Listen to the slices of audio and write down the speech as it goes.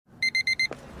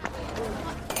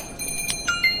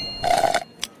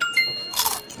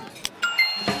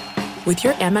With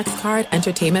your Amex card,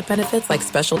 entertainment benefits like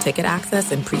special ticket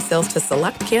access and pre-sales to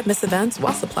select can't-miss events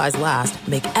while supplies last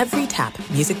make every tap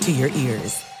music to your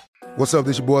ears. What's up,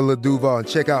 this your boy Lil Duval, and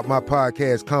check out my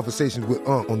podcast, Conversations with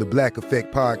Unc, on the Black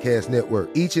Effect Podcast Network.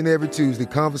 Each and every Tuesday,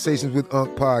 Conversations with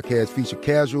Unc podcast feature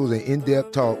casual and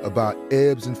in-depth talk about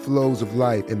ebbs and flows of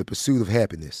life and the pursuit of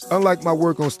happiness. Unlike my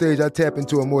work on stage, I tap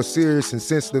into a more serious and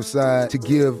sensitive side to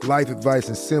give life advice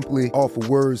and simply offer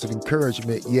words of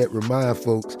encouragement, yet remind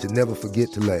folks to never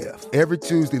forget to laugh. Every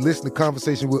Tuesday, listen to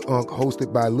Conversations with Unc,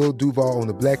 hosted by Lil Duval on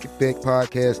the Black Effect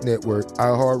Podcast Network,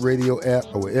 iHeartRadio app,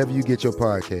 or wherever you get your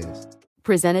podcasts.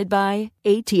 Presented by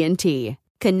AT&T.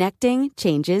 Connecting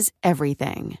changes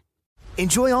everything.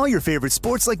 Enjoy all your favorite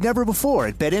sports like never before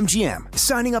at BetMGM.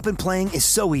 Signing up and playing is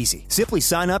so easy. Simply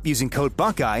sign up using code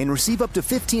Buckeye and receive up to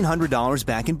 $1,500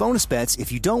 back in bonus bets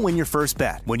if you don't win your first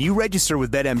bet. When you register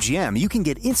with BetMGM, you can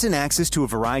get instant access to a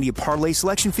variety of parlay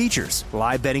selection features,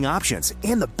 live betting options,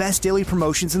 and the best daily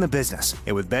promotions in the business.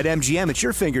 And with BetMGM at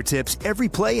your fingertips, every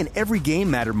play and every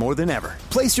game matter more than ever.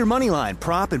 Place your moneyline,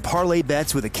 prop, and parlay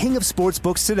bets with the king of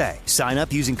sportsbooks today. Sign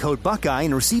up using code Buckeye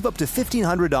and receive up to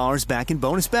 $1,500 back in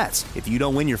bonus bets if you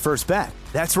don't win your first bet.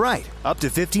 That's right, up to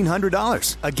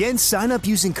 $1,500. Again, sign up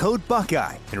using code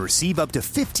Buckeye and receive up to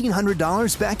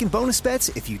 $1,500 back in bonus bets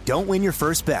if you don't win your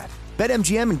first bet.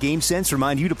 BetMGM and GameSense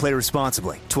remind you to play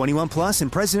responsibly. 21 plus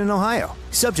and present in Ohio.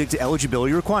 Subject to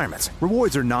eligibility requirements.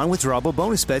 Rewards are non-withdrawable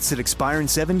bonus bets that expire in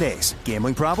 7 days.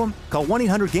 Gambling problem? Call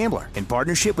 1-800-GAMBLER in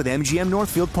partnership with MGM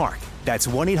Northfield Park. That's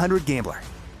 1-800-GAMBLER.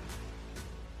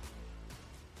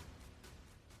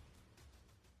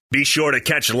 Be sure to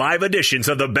catch live editions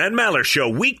of The Ben Maller Show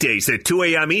weekdays at 2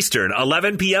 a.m. Eastern,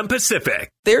 11 p.m. Pacific.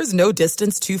 There's no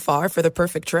distance too far for the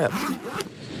perfect trip.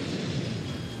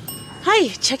 Hi,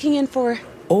 checking in for...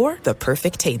 Or the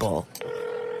perfect table.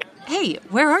 Hey,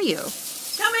 where are you?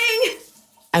 Coming!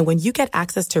 And when you get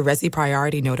access to Resi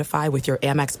Priority Notify with your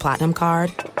Amex Platinum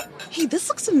card... Hey, this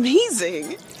looks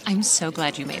amazing. I'm so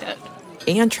glad you made it.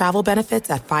 And travel benefits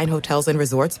at fine hotels and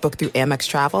resorts booked through Amex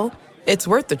Travel, it's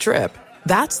worth the trip.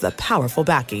 That's the powerful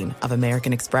backing of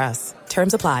American Express.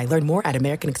 Terms apply. Learn more at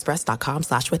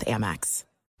americanexpress.com/withAmex.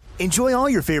 Enjoy all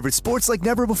your favorite sports like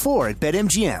never before at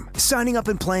BetMGM. Signing up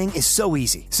and playing is so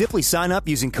easy. Simply sign up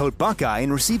using code Buckeye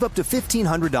and receive up to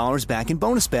 $1,500 back in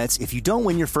bonus bets if you don't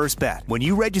win your first bet. When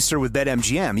you register with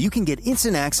BetMGM, you can get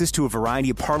instant access to a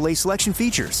variety of parlay selection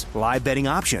features, live betting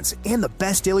options, and the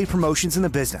best daily promotions in the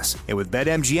business. And with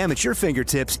BetMGM at your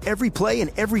fingertips, every play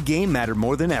and every game matter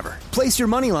more than ever. Place your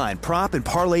moneyline, prop, and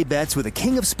parlay bets with the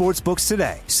king of sportsbooks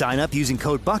today. Sign up using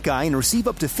code Buckeye and receive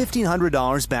up to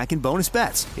 $1,500 back in bonus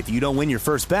bets if you don't win your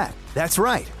first bet. That's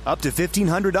right, up to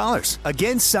 $1,500.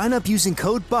 Again, sign up using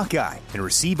code Buckeye and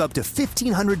receive up to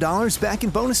 $1,500 back in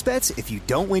bonus bets if you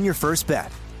don't win your first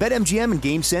bet. BetMGM and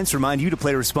GameSense remind you to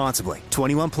play responsibly.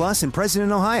 21 plus and present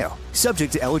in Ohio.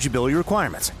 Subject to eligibility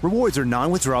requirements. Rewards are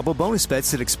non-withdrawable bonus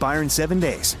bets that expire in 7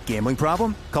 days. Gambling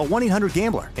problem? Call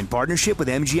 1-800-GAMBLER in partnership with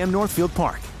MGM Northfield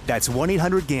Park. That's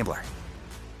 1-800-GAMBLER.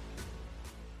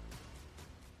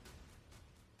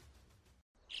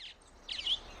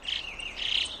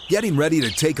 Getting ready to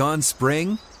take on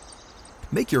spring?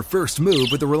 Make your first move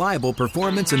with the reliable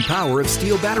performance and power of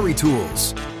Steel battery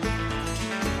tools.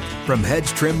 From hedge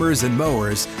trimmers and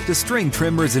mowers to string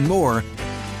trimmers and more,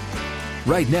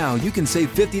 right now you can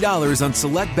save $50 on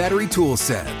select battery tool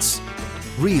sets.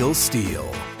 Real Steel.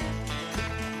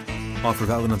 Offer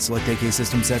valid on select AK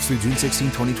system sets through June 16,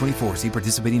 2024. See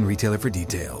participating retailer for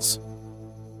details.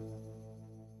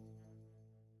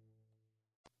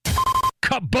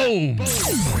 Kaboom!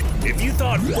 If you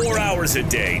thought 4 hours a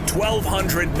day,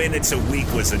 1,200 minutes a week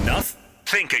was enough,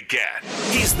 think again.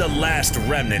 He's the last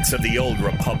remnants of the old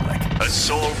republic, a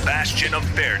sole bastion of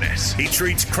fairness. He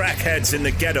treats crackheads in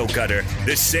the ghetto gutter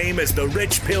the same as the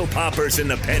rich pill poppers in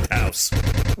the penthouse.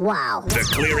 Wow. The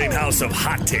clearinghouse of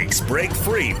hot takes break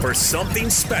free for something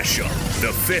special.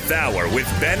 The Fifth Hour with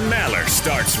Ben Maller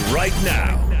starts right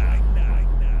now.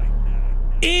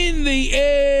 In the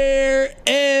air,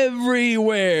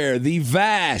 everywhere, the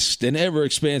vast and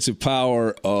ever-expansive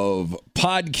power of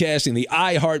podcasting, the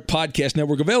iHeart Podcast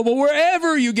Network, available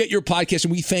wherever you get your podcast.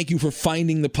 And we thank you for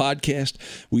finding the podcast.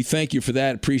 We thank you for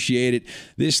that. Appreciate it.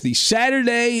 This is the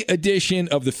Saturday edition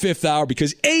of the Fifth Hour,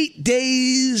 because 8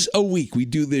 days a week we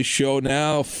do this show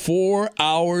now. 4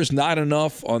 hours, not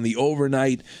enough on the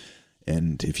overnight.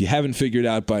 And if you haven't figured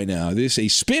out by now, this is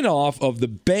a spinoff of the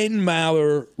Ben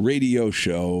Maller radio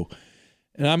show.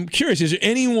 And I'm curious, is there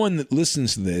anyone that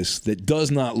listens to this that does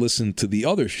not listen to the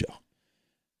other show?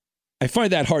 I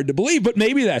find that hard to believe, but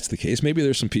maybe that's the case. Maybe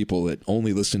there's some people that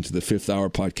only listen to the Fifth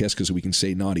Hour podcast because we can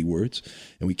say naughty words,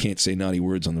 and we can't say naughty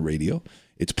words on the radio.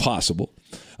 It's possible.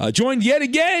 Joined yet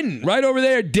again, right over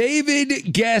there,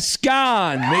 David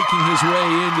Gascon, making his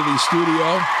way into the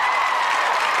studio.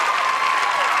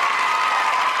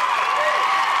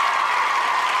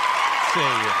 It's a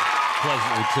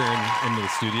pleasant return into the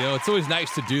studio. It's always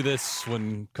nice to do this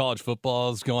when college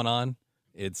football is going on.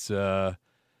 It's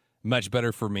much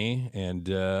better for me, and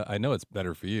I know it's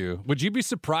better for you. Would you be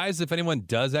surprised if anyone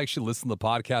does actually listen to the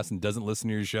podcast and doesn't listen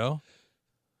to your show?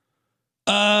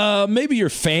 Maybe your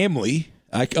family.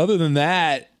 Other than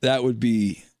that, that would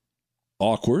be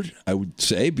awkward, I would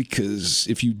say, because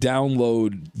if you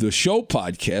download the show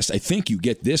podcast, I think you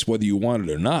get this whether you want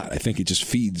it or not. I think it just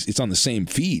feeds. It's on the same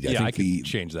feed. Yeah, I can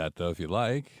change that, though, if you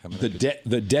like. I mean,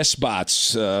 the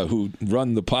despots who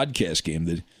run the podcast game,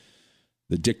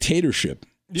 the dictatorship,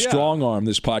 strong arm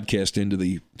this podcast into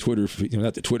the Twitter feed,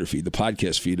 not the Twitter feed, the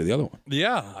podcast feed of the other one.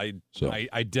 Yeah,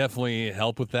 I definitely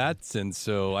help with that, and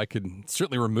so I could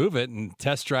certainly remove it and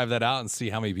test drive that out and see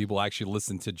how many people actually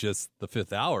listen to just the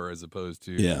Fifth Hour as opposed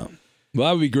to... Yeah. Well,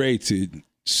 that would be great to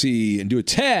see and do a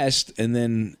test and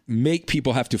then make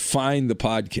people have to find the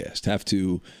podcast, have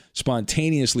to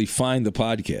spontaneously find the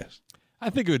podcast. I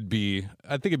think it'd be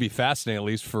fascinating, at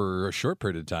least for a short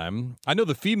period of time. I know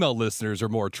the female listeners are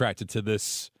more attracted to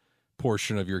this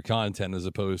portion of your content as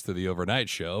opposed to the overnight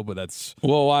show, but that's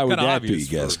why would that be,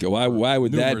 Gasco? Why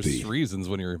would that be? Numerous reasons.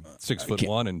 When you're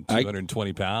 6'1" and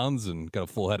 220 pounds and got a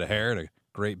full head of hair and a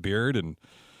great beard and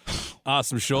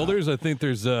awesome shoulders, I think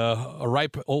there's a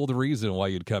ripe old reason why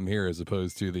you'd come here as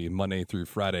opposed to the Monday through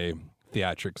Friday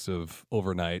theatrics of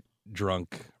overnight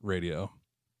drunk radio.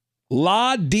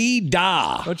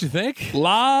 La-dee-da. Don't you think?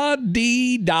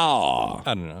 La-dee-da. I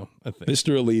don't know. I think.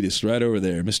 Mr. Elitist right over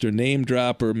there. Mr. Name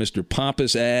Dropper, Mr.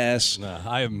 Pompous Ass.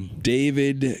 I am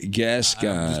David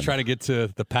Gascon. I'm just trying to get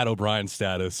to the Pat O'Brien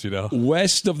status,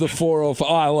 West of the 405.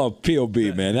 Oh, I love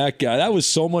POB, man. That guy. That was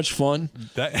so much fun.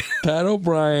 Pat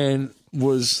O'Brien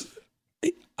was...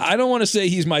 I don't want to say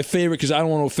he's my favorite because I don't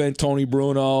want to offend Tony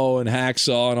Bruno and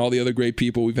Hacksaw and all the other great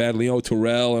people. We've had Leo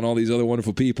Terrell and all these other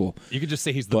wonderful people. You could just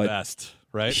say he's the best,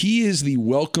 right? He is the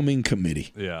welcoming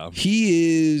committee. Yeah.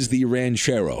 He is the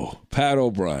ranchero, Pat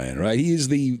O'Brien, right? He is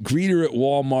the greeter at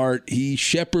Walmart. He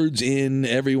shepherds in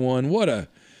everyone. What a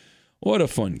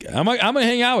fun guy. I'm going to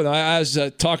hang out with him. I was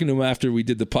talking to him after we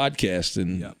did the podcast,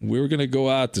 and we were going to go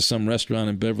out to some restaurant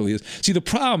in Beverly Hills. See, the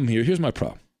problem here's my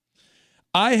problem.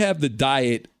 I have the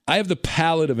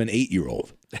palate of an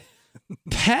 8-year-old.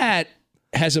 Pat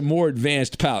has a more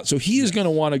advanced palate. So he is going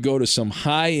to want to go to some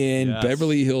high-end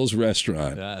Beverly Hills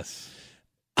restaurant. Yes.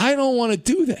 I don't want to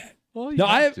do that. Well,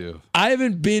 I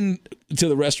haven't been to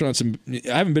the restaurants. I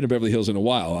haven't been to Beverly Hills in a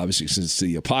while, obviously, since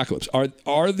the apocalypse.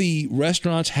 Are the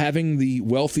restaurants having the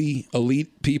wealthy,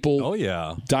 elite people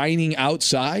dining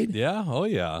outside? Yeah. Oh,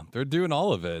 yeah. They're doing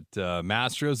all of it.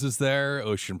 Mastro's is there.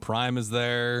 Ocean Prime is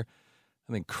there.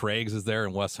 I think Craig's is there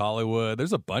in West Hollywood.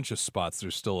 There's a bunch of spots that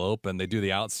are still open. They do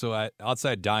the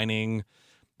outside dining.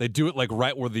 They do it like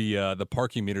right where the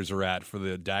parking meters are at for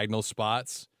the diagonal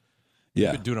spots.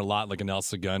 Yeah. They've been doing a lot like in El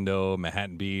Segundo,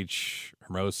 Manhattan Beach,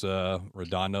 Hermosa,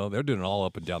 Redondo. They're doing it all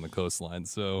up and down the coastline.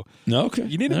 So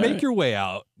you need to make your way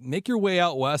out. Make your way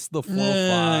out west of the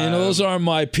 405. Those aren't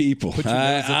my people.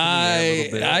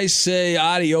 I say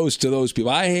adios to those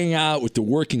people. I hang out with the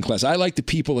working class. I like the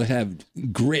people that have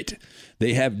grit.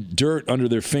 They have dirt under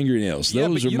their fingernails.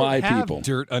 Those are my people.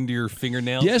 Dirt under your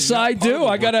fingernails. Yes, I do.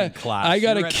 I gotta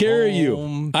carry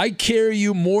you. I carry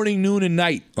you morning, noon, and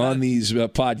night on these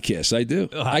podcasts. I do.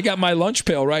 I got my lunch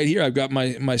pail right here. I've got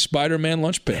my Spider-Man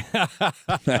lunch pail.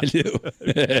 I do.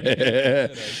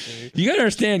 You gotta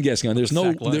understand, Gascon. There's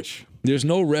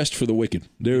no rest for the wicked.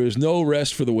 There is no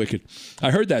rest for the wicked.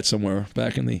 I heard that somewhere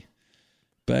back in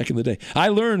the day. I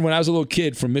learned when I was a little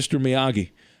kid from Mr. Miyagi.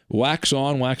 Wax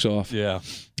on, wax off. Yeah.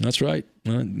 That's right.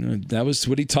 That was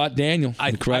what he taught Daniel,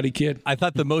 the Karate Kid. I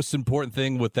thought the most important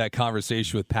thing with that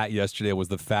conversation with Pat yesterday was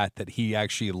the fact that he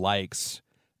actually likes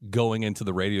going into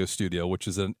the radio studio, which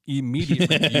is an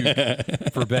immediate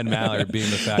rebuke for Ben Maller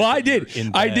being the fact I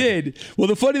did. Well,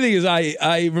 the funny thing is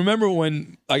I remember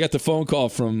when I got the phone call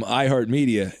from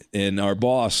iHeartMedia and our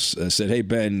boss said, "Hey,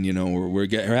 Ben,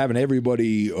 we're having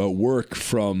everybody work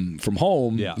from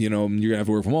home. Yeah. You're going to have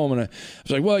to work from home." And I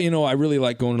was like, "Well, I really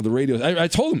like going to the radio." I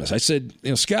told him this. I said,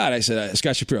 Scott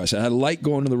Shapiro, I said, "I like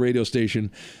going to the radio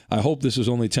station. I hope this is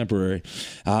only temporary."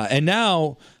 And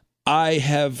now I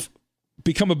have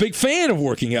become a big fan of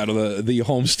working out of the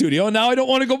home studio, and now I don't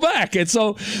want to go back. And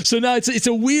so now it's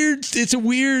a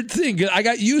weird thing. I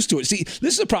got used to it. See,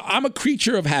 this is the problem. I'm a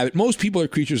creature of habit. Most people are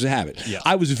creatures of habit. Yeah.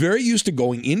 I was very used to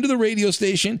going into the radio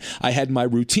station. I had my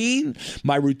routine.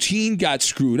 My routine got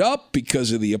screwed up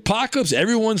because of the apocalypse.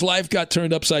 Everyone's life got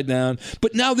turned upside down.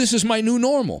 But now this is my new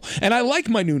normal, and I like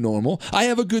my new normal. I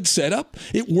have a good setup.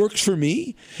 It works for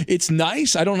me. It's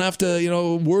nice. I don't have to,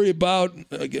 worry about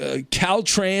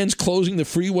Caltrans closing the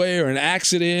freeway or an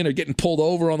accident or getting pulled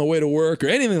over on the way to work or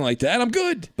anything like that. I'm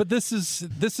good. But this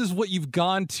is what you've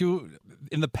gone to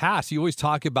in the past. You always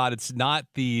talk about it's not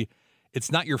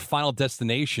your final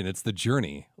destination. It's the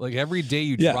journey. Like every day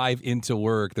you drive into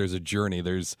work, there's a journey.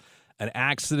 There's an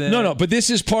accident. No, but this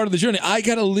is part of the journey. I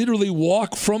got to literally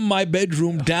walk from my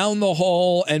bedroom down the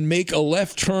hall and make a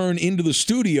left turn into the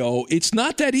studio. It's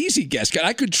not that easy, guys.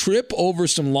 I could trip over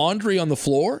some laundry on the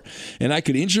floor and I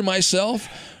could injure myself,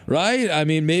 right? I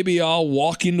mean, maybe I'll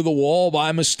walk into the wall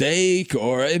by mistake,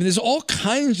 there's all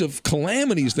kinds of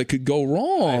calamities that could go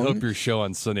wrong. I hope your show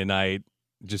on Sunday night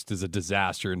just is a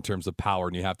disaster in terms of power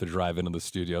and you have to drive into the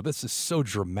studio. This is so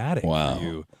dramatic for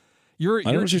you. You're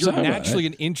naturally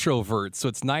an introvert, so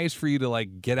it's nice for you to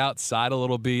like get outside a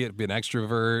little bit, be an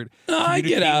extrovert. I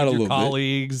get out a little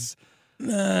colleagues.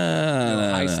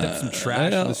 I step some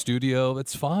trash in the studio.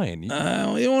 That's fine. You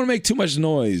don't want to make too much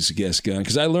noise, Gascon,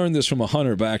 because I learned this from a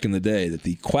hunter back in the day that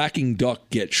the quacking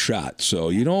duck gets shot. So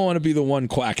you don't want to be the one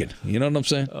quacking. You know what I'm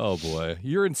saying? Oh, boy.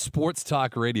 You're in sports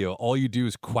talk radio. All you do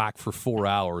is quack for 4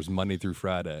 hours Monday through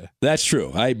Friday. That's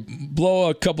true. I blow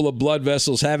a couple of blood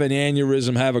vessels, have an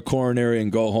aneurysm, have a coronary,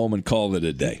 and go home and call it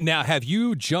a day. Now, have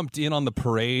you jumped in on the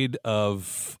parade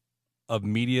of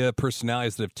media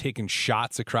personalities that have taken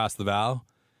shots across the bow?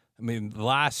 I mean, the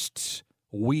last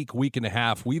week and a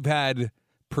half, we've had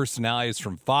personalities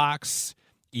from Fox,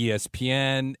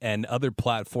 ESPN, and other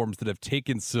platforms that have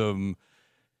taken some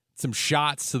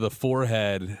shots to the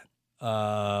forehead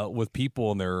with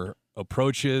people and their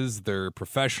approaches, their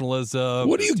professionalism.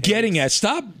 What are you getting at?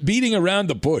 Stop beating around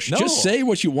the bush. No. Just say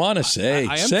what you want to say.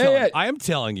 I am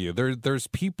telling you, there's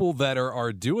people that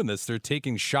are doing this. They're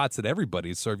taking shots at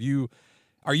everybody. So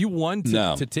are you one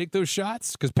to take those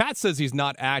shots? Because Pat says he's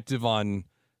not active on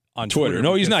Twitter.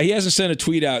 No, he's not. He hasn't sent a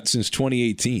tweet out since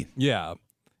 2018. Yeah,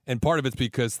 and part of it's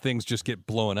because things just get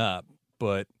blown up.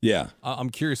 But yeah,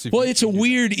 I'm curious if it's a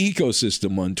weird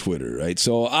ecosystem on Twitter, right?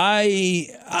 So I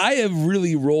have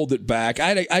really rolled it back.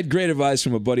 I had great advice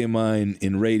from a buddy of mine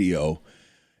in radio,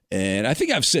 and I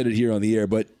think I've said it here on the air,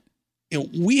 but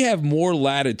we have more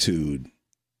latitude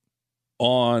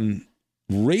on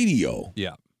radio.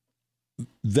 Yeah.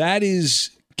 That is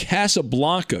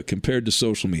Casablanca compared to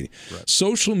social media. Right.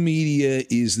 Social media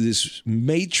is this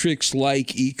matrix-like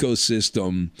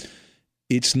ecosystem.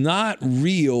 It's not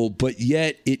real, but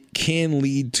yet it can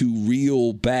lead to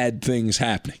real bad things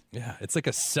happening. Yeah, it's like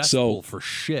a cesspool for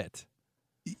shit.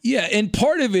 Yeah, and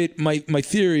part of it, my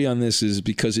theory on this is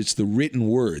because it's the written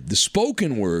word. The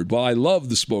spoken word, while I love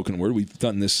the spoken word, I've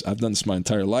done this my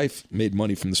entire life, made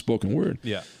money from the spoken word.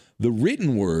 Yeah. The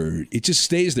written word, it just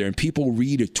stays there, and people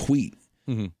read a tweet,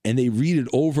 and they read it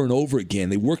over and over again.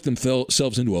 They work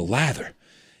themselves into a lather,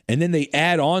 and then they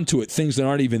add on to it things that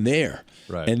aren't even there.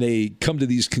 Right. And they come to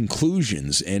these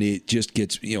conclusions, and it just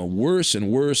gets worse and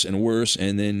worse and worse.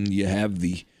 And then you have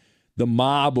the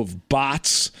mob of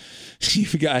bots.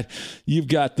 You've got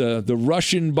the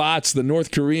Russian bots, the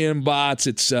North Korean bots.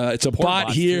 It's a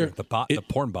bot here. Too. The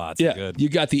porn bots. Yeah, are good. You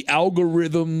got the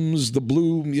algorithms, the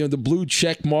blue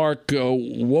check mark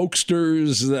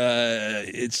wokesters.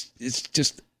 It's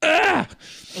just.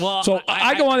 Well, so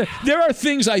I go on. There are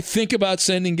things I think about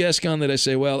sending guests on that I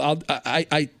say, well,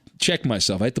 I check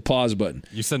myself. I hit the pause button.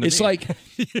 You send them to me. Like,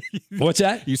 what's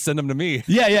that? You send them to me.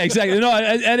 Yeah, exactly. No,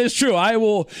 that is true. I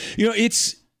will.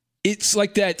 It's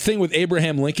like that thing with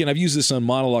Abraham Lincoln. I've used this on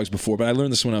monologues before, but I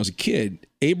learned this when I was a kid.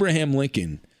 Abraham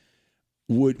Lincoln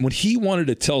when he wanted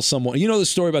to tell someone, the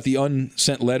story about the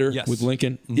unsent letter with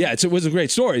Lincoln? Mm-hmm. Yeah, it was a great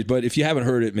story, but if you haven't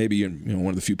heard it, maybe you're one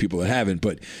of the few people that haven't,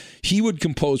 but he would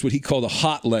compose what he called a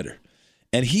hot letter.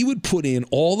 And he would put in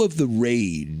all of the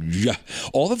rage,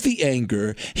 all of the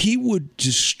anger. He would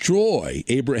destroy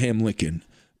Abraham Lincoln,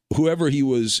 whoever he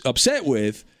was upset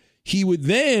with. He would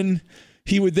then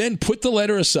put the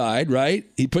letter aside, right?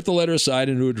 He'd put the letter aside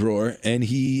into a drawer, and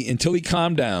until he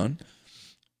calmed down.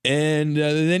 And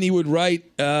then he would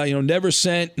write, never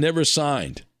sent, never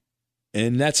signed.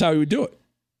 And that's how he would do it.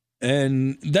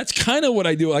 And that's kind of what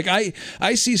I do. Like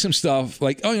I see some stuff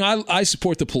like, I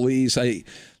support the police. I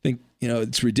think,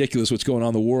 it's ridiculous what's going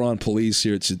on. The war on police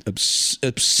here. It's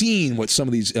obscene what some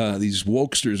of these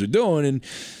wokesters are doing, and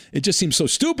it just seems so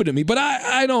stupid to me. But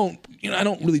I don't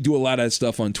really do a lot of that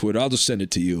stuff on Twitter. I'll just send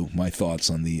it to you, my thoughts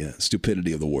on the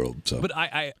stupidity of the world. So, but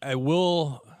I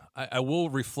will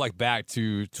reflect back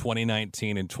to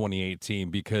 2019 and 2018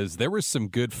 because there was some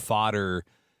good fodder.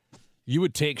 You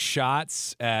would take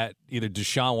shots at either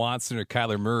Deshaun Watson or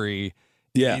Kyler Murray.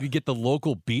 Yeah. You get the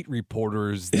local beat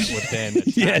reporters that would then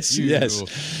attack you.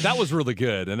 Yes. That was really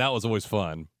good, and that was always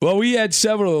fun. Well, we had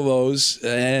several of those,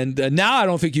 and now I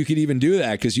don't think you could even do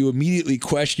that because you immediately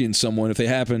question someone if they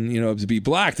happen, to be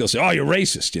black. They'll say, "Oh, you're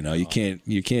racist."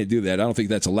 You can't do that. I don't think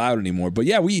that's allowed anymore. But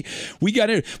yeah, we got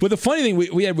in. But the funny thing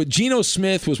we had with Geno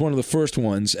Smith was one of the first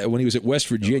ones when he was at West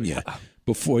Virginia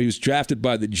before he was drafted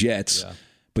by the Jets. Yeah.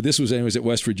 But this was anyways at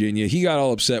West Virginia. He got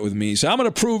all upset with me. He said, I'm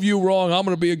going to prove you wrong. I'm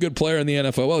going to be a good player in the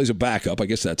NFL. Well, he's a backup. I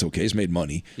guess that's okay. He's made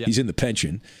money. Yeah. He's in the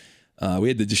pension. We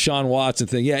had the Deshaun Watson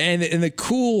thing. Yeah, and the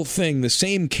cool thing, the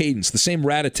same cadence, the same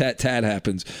rat-a-tat-tat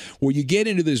happens where you get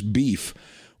into this beef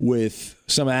with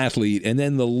some athlete, and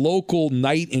then the local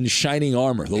knight in shining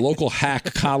armor, the local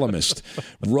hack columnist,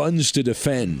 runs to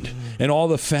defend, and all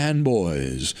the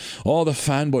fanboys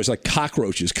like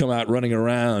cockroaches come out running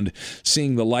around,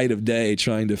 seeing the light of day,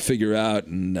 trying to figure out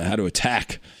how to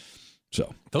attack.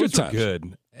 So those good are times.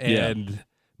 Good, and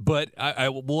but I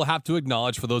will have to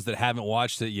acknowledge for those that haven't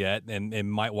watched it yet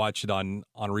and might watch it on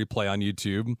replay on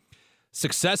YouTube,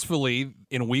 successfully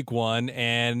in week 1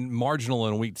 and marginal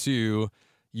in week 2.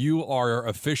 You are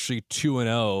officially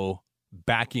 2-0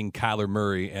 backing Kyler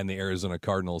Murray and the Arizona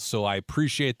Cardinals. So I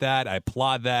appreciate that. I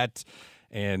applaud that.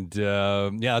 And,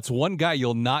 that's one guy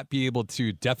you'll not be able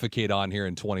to defecate on here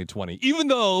in 2020, even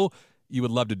though you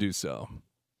would love to do so.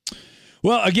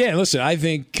 Well, again, listen, I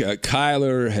think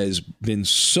Kyler has been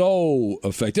so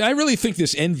effective. I really think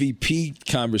this MVP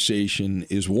conversation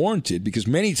is warranted because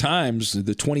many times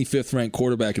the 25th ranked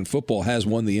quarterback in football has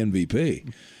won the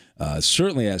MVP.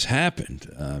 Certainly has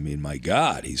happened. I mean, my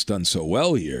God, he's done so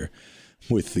well here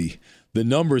with the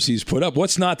numbers he's put up.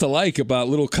 What's not to like about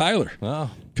little Kyler? Wow.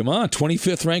 Come on,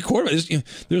 25th ranked quarterback.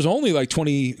 There's only like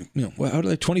 20, how are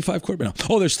they 25 quarterbacks?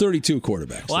 Oh, there's 32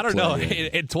 quarterbacks. Well, I don't know.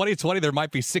 In 2020, there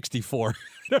might be 64.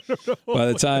 By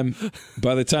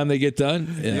the time they get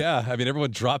done, yeah. I mean,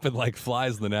 everyone dropping like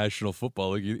flies in the National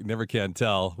Football League. You never can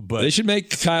tell. But they should make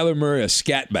Kyler Murray a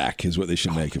scat back, is what they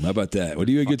should make him. How about that? What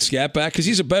are you, a good scat back? Because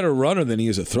he's a better runner than he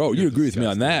is a thrower. You agree with me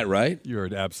on that, right?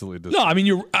 You're absolutely disgusting. No, I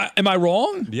mean, am I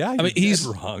wrong? Yeah, he's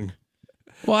wrong.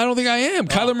 Well, I don't think I am.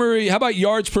 Kyler Murray, how about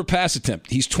yards per pass attempt?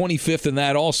 He's 25th in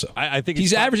that also. I think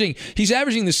he's averaging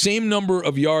the same number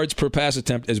of yards per pass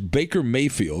attempt as Baker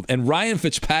Mayfield, and Ryan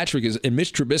Fitzpatrick and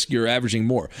Mitch Trubisky are averaging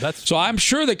more. So I'm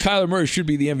sure that Kyler Murray should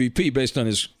be the MVP based on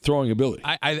his throwing ability.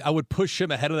 I would push him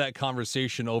ahead of that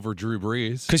conversation over Drew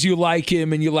Brees. Because you like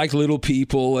him and you like little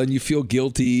people and you feel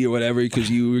guilty or whatever because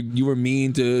you were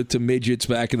mean to midgets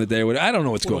back in the day. I don't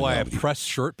know what's going on. I have pressed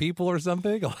shirt people or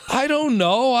something? I don't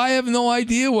know. I have no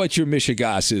idea what your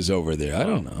Michigas is over there. I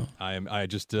don't know. I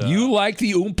just you like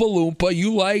the Oompa Loompa.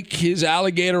 You like his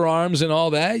alligator arms and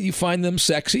all that. You find them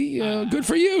sexy. Good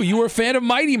for you. You were a fan of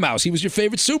Mighty Mouse. He was your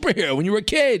favorite superhero when you were a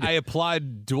kid. I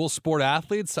applaud dual sport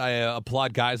athletes. I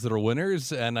applaud guys that are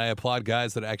winners, and I applaud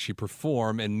guys that actually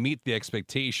perform and meet the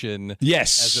expectation.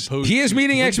 Yes, as opposed he is to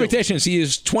meeting expectations. He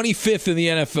is 25th in the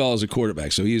NFL as a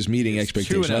quarterback, so he is meeting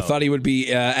expectations. 2-0. I thought he would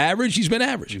be average. He's been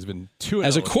average. He's been 2-0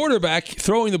 as a quarterback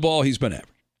throwing the ball. He's been average.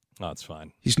 Oh, that's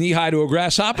fine. He's knee-high to a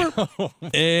grasshopper,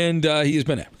 and he has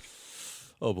been average.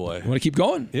 Oh, boy. You want to keep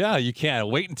going? Yeah, you can.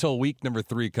 Wait until week number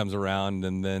 3 comes around,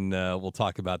 and then we'll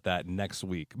talk about that next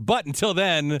week. But until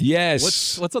then,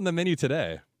 yes. What's on the menu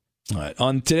today? All right.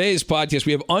 On today's podcast,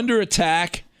 we have Under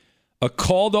Attack, a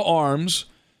call to arms,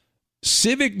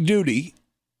 civic duty,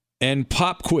 and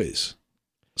pop quiz.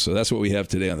 So that's what we have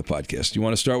today on the podcast. You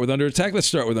want to start with Under Attack? Let's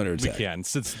start with Under Attack. We can.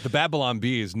 Since the Babylon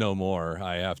Bee is no more,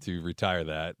 I have to retire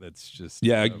that. That's just...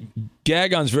 Yeah,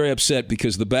 Gagon's very upset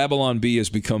because the Babylon Bee has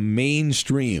become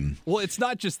mainstream. Well, it's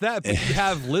not just that, but you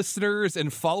have listeners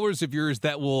and followers of yours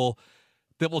that will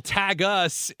tag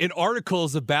us in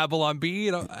articles of Babylon Bee.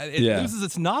 It loses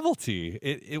its novelty.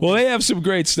 They have some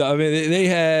great stuff. I mean, they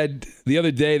had, the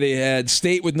other day, they had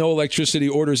state with no electricity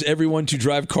orders everyone to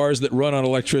drive cars that run on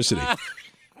electricity.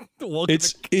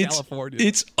 California.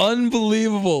 It's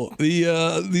unbelievable,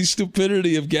 the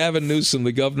stupidity of Gavin Newsom,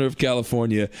 the governor of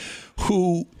California,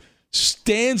 who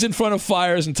stands in front of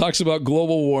fires and talks about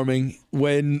global warming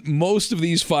when most of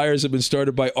these fires have been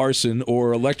started by arson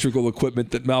or electrical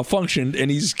equipment that malfunctioned,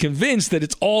 and he's convinced that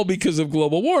it's all because of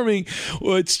global warming.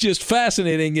 Well, it's just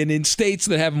fascinating. And in states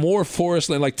that have more forest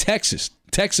land, like Texas,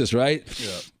 right?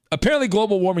 Yeah. Apparently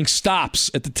global warming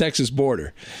stops at the Texas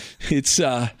border. It's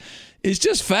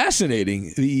just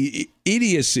fascinating, the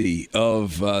idiocy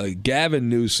of Gavin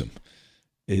Newsom.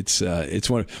 It's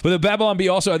wonderful. But the Babylon Bee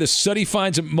also had this study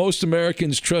finds that most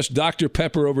Americans trust Dr.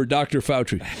 Pepper over Dr.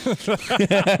 Fauci.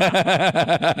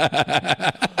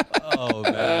 Oh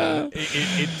man,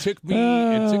 it took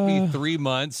me 3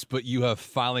 months, but you have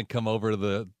finally come over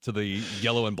to the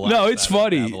yellow and black. No, it's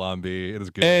funny. Babylon Bee, it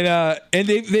is good. And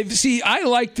they've see, I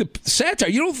like the satire.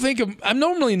 You don't think I'm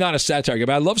normally not a satire guy,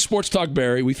 but I love Sports Talk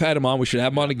Barry. We've had him on. We should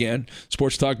have him on again.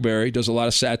 Sports Talk Barry does a lot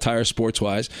of satire sports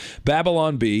wise.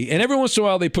 Babylon Bee, and every once in a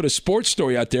while they put a sports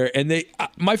story out there. And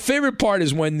my favorite part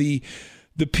is when the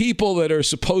people that are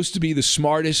supposed to be the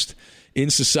smartest in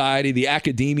society, the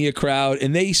academia crowd,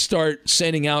 and they start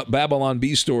sending out Babylon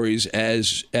Bee stories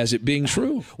as it being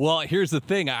true. Well, here's the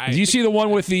thing. Do you see the one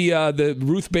with the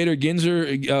Ruth Bader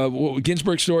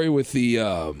Ginsburg story with the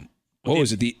what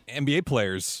was it? The NBA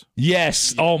players.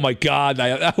 Yes. Oh my God,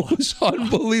 that was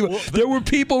unbelievable. There were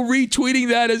people retweeting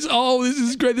that as, "Oh, this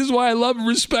is great. This is why I love and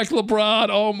respect LeBron."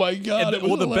 Oh my God.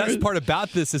 The best part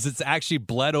about this is it's actually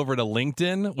bled over to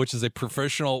LinkedIn, which is a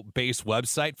professional-based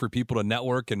website for people to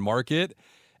network and market.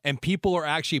 And people are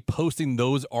actually posting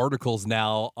those articles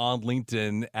now on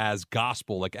LinkedIn as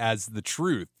gospel, like as the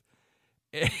truth.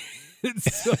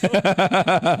 So, you're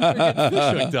getting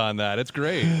fish hooked on that. It's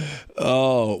great.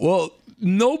 Oh, well,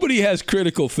 nobody has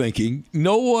critical thinking.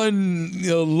 No one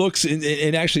looks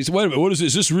and actually says, wait a minute, what is this?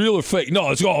 Is this real or fake? No,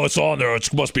 it's on there.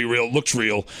 It must be real. It looks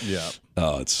real. Yeah.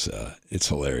 Oh, it's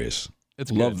hilarious.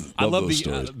 It's good. I love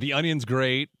the Onion's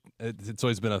great. It's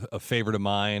always been a favorite of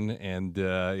mine. And,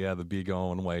 the Bee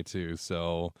going away, too.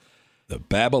 So... The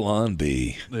Babylon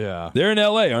Bee. Yeah. They're in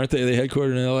L.A., aren't they? They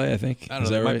headquartered in L.A., I think. I don't know.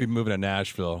 They might be moving to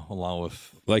Nashville along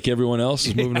with... Like everyone else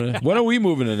is moving to... When are we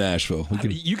moving to Nashville? I'm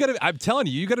telling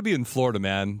you, you got to be in Florida,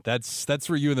 man. That's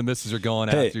where you and the missus are going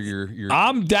after your...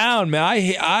 I'm down,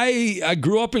 man. I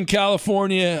grew up in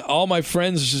California. All my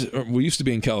friends... We used to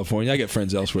be in California. I got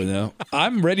friends elsewhere now.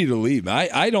 I'm ready to leave.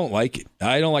 I don't like it.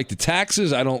 I don't like the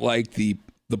taxes. I don't like the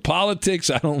politics.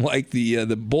 I don't like the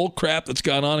bull crap that's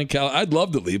gone on in California. I'd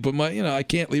love to leave, but I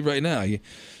can't leave right now.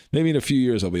 Maybe in a few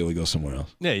years I'll be able to go somewhere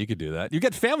else. Yeah, you could do that. You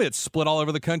got family that's split all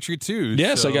over the country too.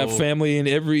 Yes, so. I got family in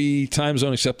every time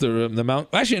zone except the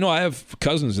mountain. Actually, no, I have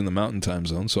cousins in the mountain time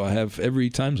zone, so I have every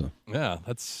time zone. Yeah,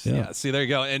 See, there you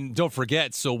go. And don't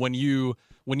forget. So when you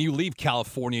leave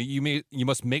California, you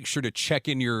must make sure to check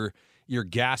in your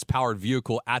gas-powered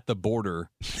vehicle at the border.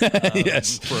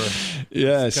 Yes. For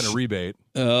kind of rebate.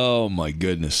 Oh, my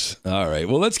goodness. All right.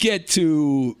 Well, let's get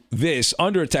to this,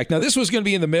 Under Attack. Now, this was going to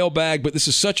be in the mailbag, but this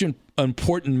is such an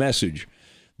important message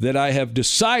that I have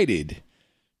decided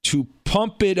to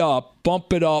bump it up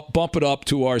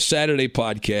to our Saturday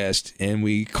podcast, and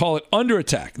we call it Under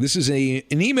Attack. This is an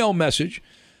email message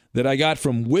that I got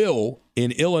from Will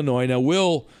in Illinois. Now,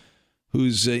 Will,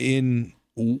 who's in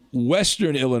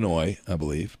Western Illinois, I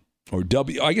believe, or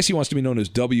I guess he wants to be known as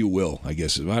W. Will. I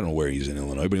guess I don't know where he's in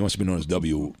Illinois, but he wants to be known as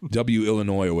W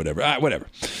Illinois or whatever. Whatever.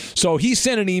 So he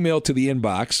sent an email to the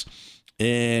inbox,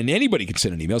 and anybody can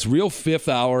send an email. It's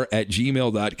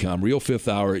realfifthhour@gmail.com.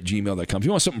 Realfifthhour@gmail.com. If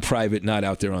you want something private, not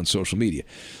out there on social media.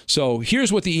 So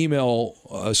here's what the email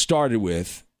started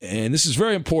with, and this is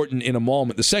very important in a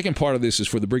moment. The second part of this is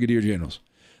for the Brigadier Generals.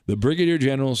 The Brigadier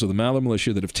Generals of the Maller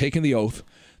Militia that have taken the oath,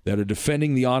 that are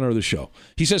defending the honor of the show.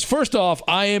 He says, first off,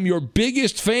 I am your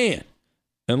biggest fan.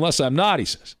 Unless I'm not, he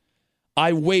says.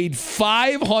 I weighed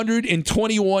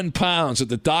 521 pounds at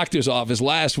the doctor's office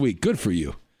last week. Good for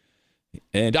you.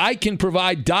 And I can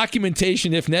provide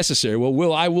documentation if necessary.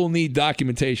 Well, I will need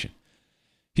documentation.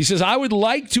 He says, I would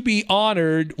like to be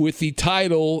honored with the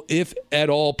title, if at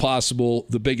all possible,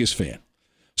 the biggest fan.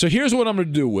 So here's what I'm going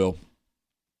to do, Will.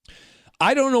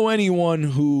 I don't know anyone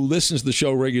who listens to the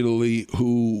show regularly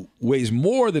who weighs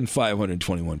more than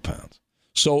 521 pounds.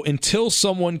 So until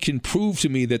someone can prove to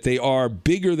me that they are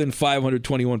bigger than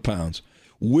 521 pounds,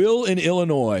 Will in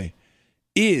Illinois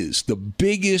is the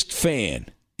biggest fan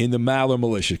in the Maller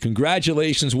Militia.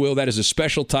 Congratulations, Will. That is a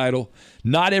special title.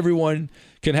 Not everyone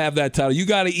can have that title. You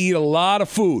got to eat a lot of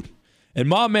food. And,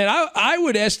 Mom, man, I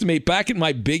would estimate back at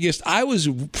my biggest, I was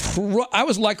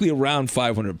likely around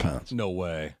 500 pounds. No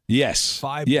way. Yes.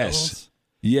 5 yes. Pounds?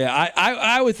 Yeah,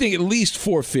 I would think at least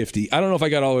 450. I don't know if I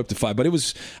got all the way up to 5, but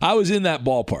I was in that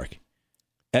ballpark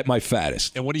at my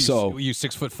fattest. And what are you? So, were you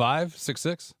 6'5",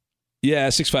 6'6"? Yeah,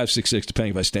 6'5", 6'6",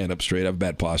 depending if I stand up straight. I have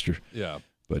bad posture. Yeah.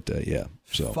 But, yeah.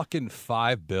 So fucking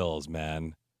 $5 bills,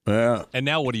 man. Yeah. And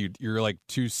now what are you? You're like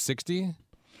 260?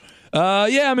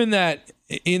 Yeah, I'm in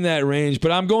that range,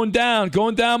 but I'm going down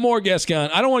more,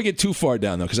 Gascon. I don't want to get too far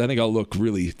down, though, because I think I'll look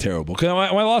really terrible. Because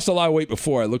when I lost a lot of weight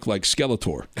before, I looked like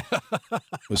Skeletor.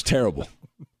 It was terrible.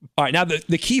 All right, now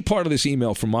the key part of this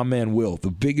email from my man Will,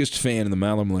 the biggest fan in the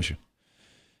Maller Militia.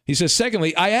 He says,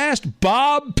 secondly, I asked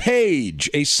Bob Page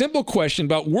a simple question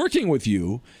about working with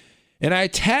you, and I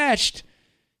attached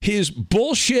his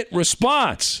bullshit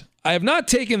response. I have not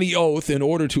taken the oath in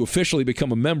order to officially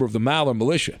become a member of the Maller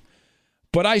Militia,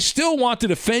 but I still want to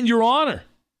defend your honor,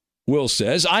 Will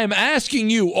says. I am asking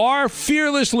you, our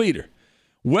fearless leader,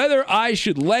 whether I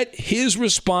should let his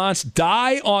response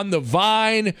die on the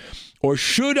vine or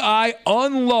should I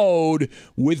unload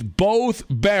with both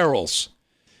barrels?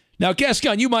 Now,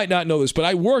 Gascon, you might not know this, but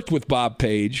I worked with Bob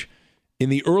Page in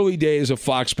the early days of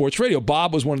Fox Sports Radio.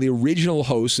 Bob was one of the original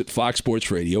hosts at Fox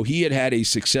Sports Radio. He had a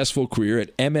successful career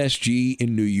at MSG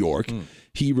in New York.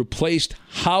 He replaced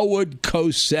Howard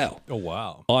Cosell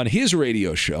on his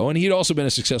radio show, and he'd also been a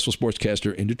successful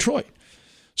sportscaster in Detroit.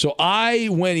 So I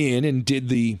went in and did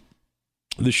the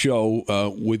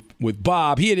show with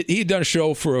Bob. He had done a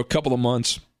show for a couple of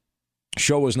months.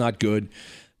 Show was not good.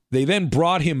 They then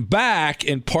brought him back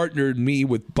and partnered me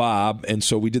with Bob, and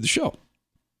so we did the show.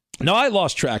 Now, I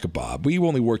lost track of Bob. We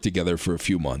only worked together for a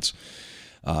few months,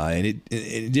 and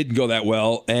it didn't go that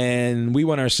well, and we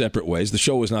went our separate ways. The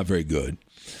show was not very good.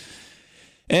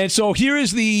 And so here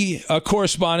is the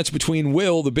correspondence between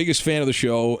Will, the biggest fan of the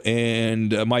show,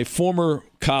 and my former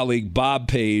colleague, Bob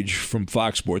Page from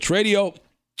Fox Sports Radio.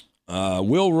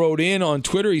 Will wrote in on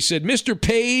Twitter. He said, Mr.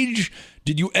 Page,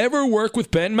 did you ever work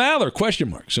with Ben Maller? ?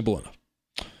 Simple enough.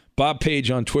 Bob Page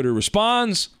on Twitter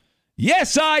responds,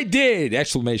 yes, I did! !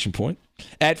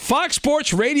 At Fox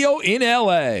Sports Radio in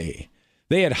L.A.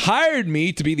 They had hired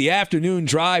me to be the afternoon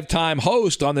drive time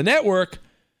host on the network.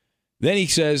 Then he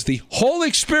says, the whole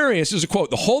experience, this is a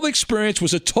quote, the whole experience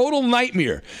was a total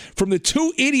nightmare from the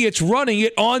two idiots running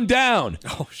it on down.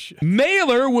 Oh, shit.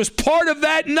 Maller was part of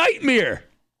that nightmare.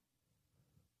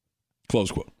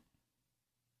 Close quote.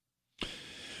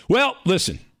 Well,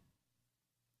 listen.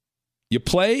 You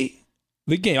play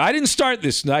the game. I didn't start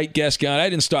this night, Gascon.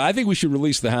 I think we should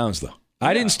release the hounds, though. Yeah.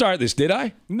 I didn't start this, did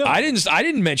I? No. I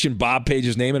didn't mention Bob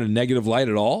Page's name in a negative light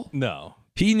at all. No.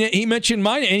 He mentioned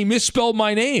my name, and he misspelled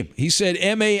my name. He said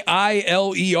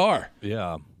Mailer.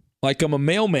 Yeah. Like I'm a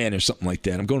mailman or something like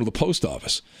that. I'm going to the post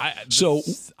office.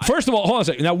 First of all, hold on a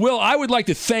second. Now, Will, I would like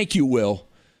to thank you, Will,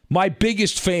 my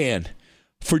biggest fan,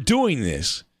 for doing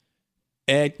this.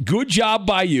 And good job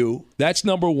by you. That's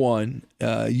number one.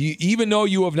 Even though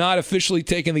you have not officially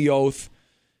taken the oath,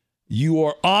 you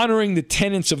are honoring the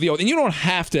tenets of the oath. And you don't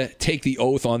have to take the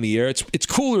oath on the air. It's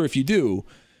cooler if you do.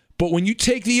 But when you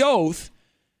take the oath,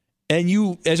 and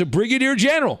you, as a brigadier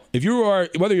general,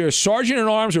 whether you're a sergeant in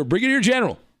arms or a brigadier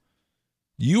general,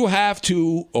 you have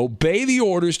to obey the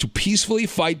orders to peacefully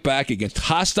fight back against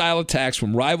hostile attacks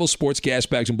from rival sports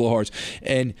gasbags and blowhards.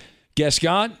 And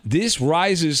Gascon, this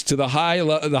rises to the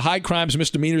high crimes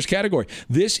misdemeanors category.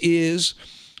 This is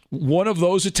one of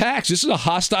those attacks. This is a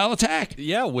hostile attack.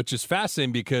 Yeah, which is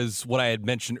fascinating because what I had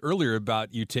mentioned earlier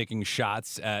about you taking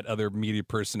shots at other media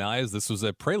personalities, this was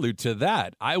a prelude to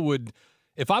that.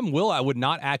 If I'm Will, I would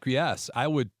not acquiesce. I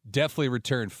would definitely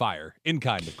return fire. In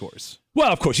kind, of course.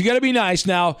 Well, of course. You got to be nice.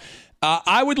 Now,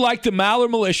 I would like the Maller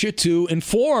Militia to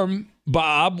inform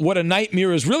Bob what a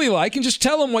nightmare is really like and just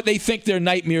tell them what they think their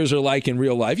nightmares are like in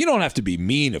real life. You don't have to be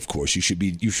mean, of course. You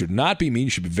should not be mean. You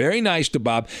should be very nice to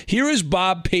Bob. Here is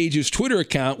Bob Page's Twitter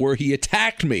account where he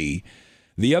attacked me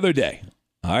the other day.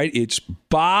 All right, it's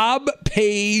Bob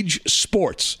Page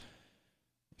Sports.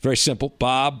 Very simple.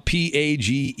 Bob,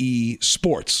 Page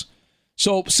Sports.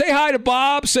 So say hi to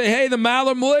Bob. Say, hey, the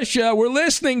Maller Militia, we're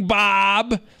listening,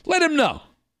 Bob. Let him know.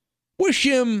 Wish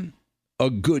him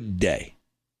a good day.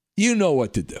 You know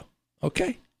what to do.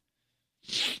 Okay?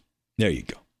 There you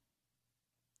go.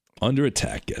 Under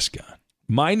attack, Gascon.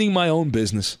 Minding my own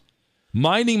business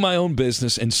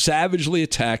and savagely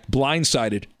attacked,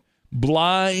 blindsided.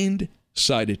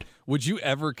 Would you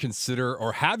ever consider,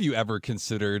 or have you ever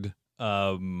considered,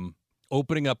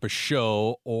 opening up a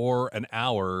show or an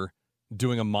hour,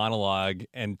 doing a monologue,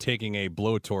 and taking a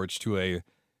blowtorch to a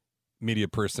media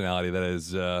personality that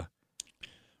is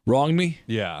wronged me?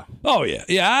 Yeah. Oh, yeah.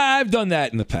 Yeah, I've done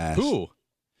that in the past. Who?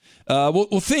 Well,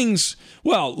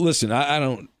 listen, I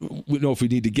don't know if we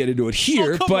need to get into it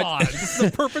here. Come on. This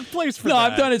is the perfect place for that. No,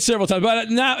 I've done it several times.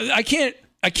 But now I can't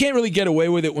really get away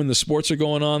with it when the sports are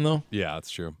going on, though. Yeah,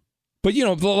 that's true. But, you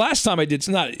know, the last time I did,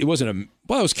 it was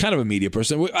kind of a media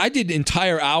person. I did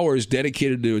entire hours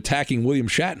dedicated to attacking William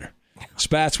Shatner.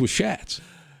 Spats with Shats.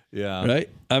 Yeah. Right?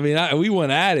 I mean, we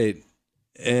went at it,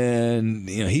 and,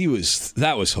 you know,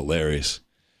 that was hilarious.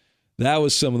 That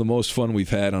was some of the most fun we've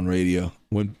had on radio.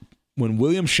 When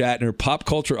William Shatner, pop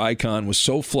culture icon, was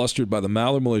so flustered by the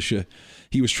Maller militia,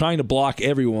 he was trying to block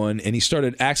everyone, and he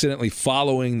started accidentally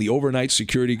following the overnight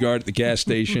security guard at the gas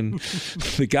station,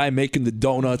 the guy making the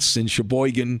donuts in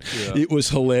Sheboygan. Yeah. It was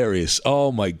hilarious.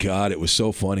 Oh my God, it was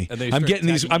so funny. I'm getting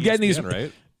these.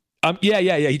 Right?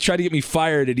 Yeah. He tried to get me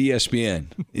fired at ESPN.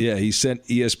 Yeah, he sent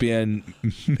ESPN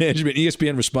management.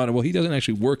 ESPN responded, well, he doesn't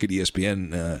actually work at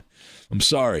ESPN. I'm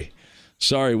sorry,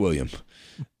 William.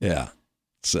 Yeah.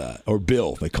 Or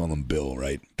Bill. They call him Bill,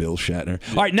 right? Bill Shatner.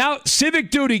 All right, now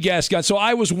civic duty, Gascon. So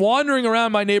I was wandering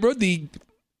around my neighborhood. The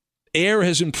air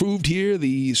has improved here.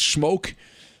 The smoke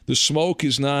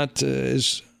is not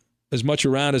as much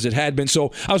around as it had been.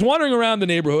 So I was wandering around the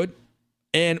neighborhood,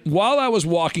 and while I was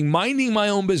walking, minding my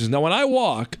own business. Now, when I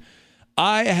walk,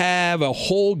 I have a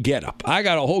whole getup. I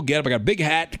got a big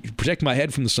hat to protect my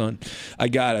head from the sun. I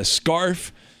got a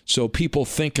scarf, so people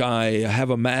think I have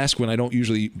a mask when I don't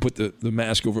usually put the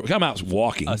mask over. I'm out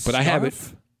walking, but I have it.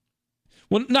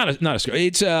 Well, not a scarf.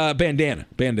 It's a bandana.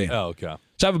 Oh, okay.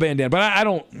 So I have a bandana, but I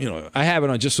don't. I have it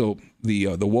on just so the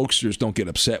wokesters don't get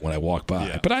upset when I walk by.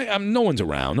 Yeah. But I'm no one's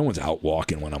around. No one's out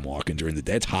walking when I'm walking during the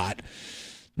day. It's hot,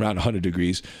 around 100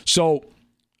 degrees. So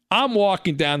I'm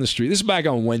walking down the street. This is back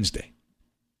on Wednesday,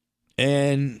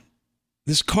 and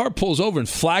this car pulls over and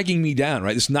flagging me down.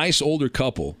 Right, this nice older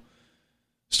couple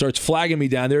starts flagging me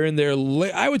down. They're in their,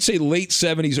 I would say, late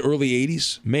 70s, early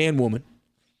 80s, man, woman.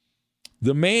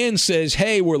 The man says,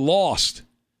 hey, we're lost.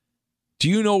 Do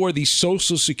you know where the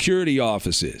Social Security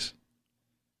office is?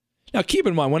 Now, keep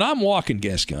in mind, when I'm walking,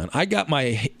 Gascon, I got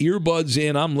my earbuds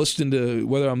in. I'm listening to,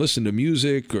 whether I'm listening to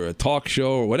music or a talk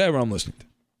show or whatever I'm listening to.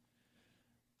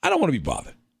 I don't want to be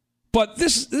bothered. But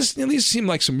these seem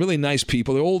like some really nice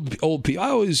people. They're old people.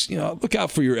 I always, look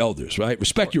out for your elders, right?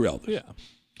 Respect your elders. Yeah.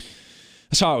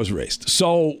 That's how I was raised.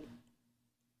 So,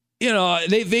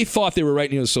 they thought they were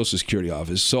right near the Social Security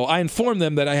office. So I informed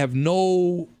them that I have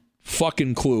no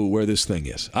fucking clue where this thing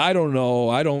is. I don't know.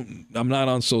 I'm not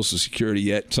on Social Security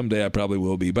yet. Someday I probably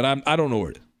will be, but I don't know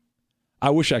where it is.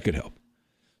 I wish I could help.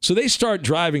 So they start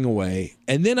driving away,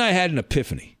 and then I had an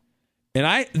epiphany. And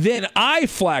I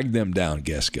flagged them down,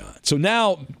 Gascon. So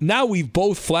now we've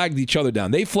both flagged each other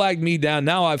down. They flagged me down.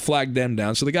 Now I've flagged them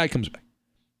down. So the guy comes back.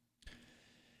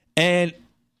 And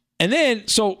then,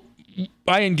 so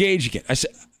I engage again. I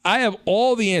said, I have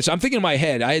all the answers. I'm thinking in my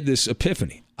head, I had this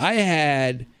epiphany. I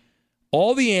had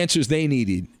all the answers they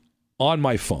needed on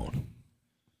my phone.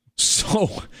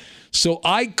 So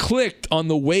I clicked on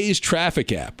the Waze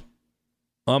traffic app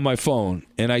on my phone,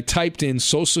 and I typed in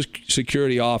Social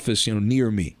Security office,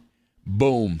 near me.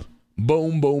 Boom.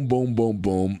 Boom, boom, boom, boom,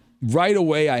 boom. Right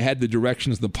away, I had the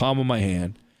directions in the palm of my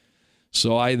hand.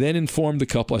 So I then informed the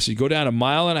couple. I said, you go down 1.5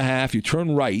 miles, you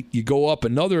turn right, you go up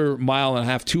another 1.5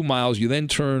 miles, 2 miles, you then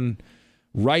turn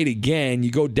right again, you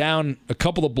go down a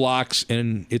couple of blocks,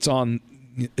 and it's on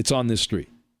this street.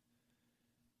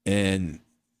 And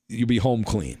you'll be home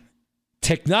clean.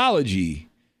 Technology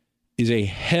is a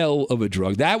hell of a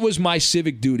drug. That was my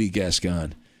civic duty,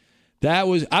 Gascon. I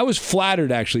was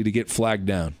flattered, actually, to get flagged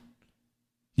down.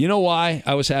 You know why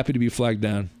I was happy to be flagged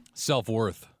down?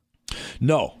 Self-worth.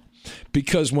 No.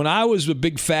 Because when I was a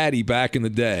big fatty back in the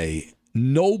day,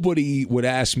 nobody would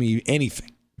ask me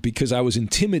anything because I was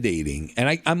intimidating.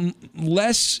 And I'm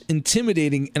less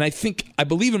intimidating, and I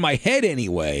believe in my head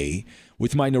anyway,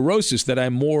 with my neurosis, that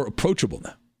I'm more approachable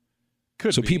now.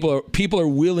 So people are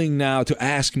willing now to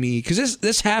ask me, because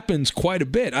this happens quite a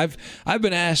bit. I've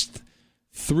been asked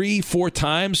 3-4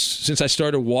 times since I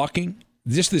started walking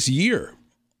just this year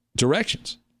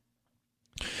directions,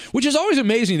 which is always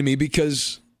amazing to me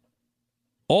because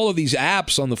all of these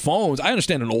apps on the phones, I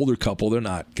understand an older couple, they're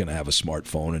not going to have a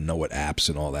smartphone and know what apps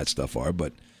and all that stuff are,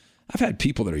 but I've had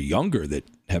people that are younger that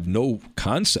have no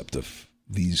concept of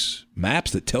these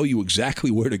maps that tell you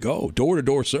exactly where to go,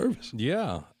 door-to-door service.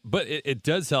 Yeah, but it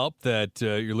does help that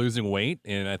you're losing weight,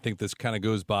 and I think this kind of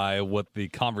goes by what the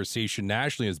conversation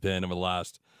nationally has been over the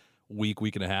last week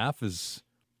and a half is,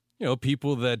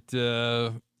 people that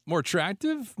more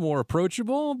attractive, more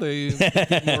approachable, they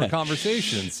more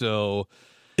conversation, so...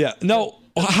 Yeah. No,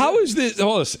 how is this?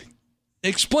 Hold on a second.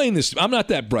 Explain this. I'm not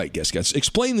that bright, guys.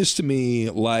 Explain this to me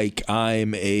like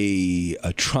I'm a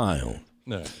child.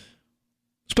 No.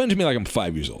 Explain it to me like I'm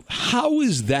 5 years old. How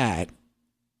is that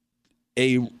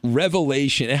a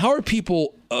revelation. And how are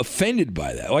people offended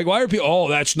by that? Like, why are people, oh,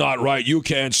 that's not right. You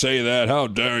can't say that. How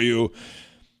dare you?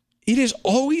 It has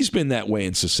always been that way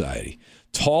in society.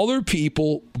 Taller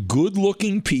people,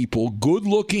 good-looking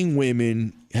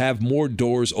women have more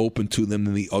doors open to them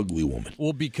than the ugly woman.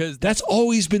 Well, because that's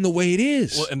always been the way it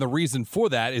is. Well, and the reason for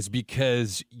that is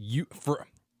because for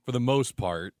the most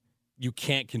part, you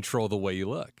can't control the way you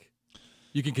look.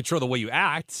 You can control the way you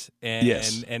act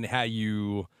and how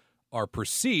you are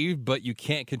perceived, but you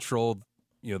can't control,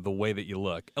 the way that you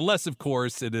look. Unless, of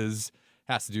course, has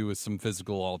to do with some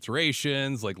physical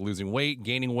alterations, like losing weight,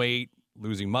 gaining weight,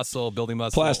 losing muscle, building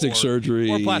muscle. Plastic surgery.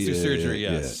 Or plastic surgery,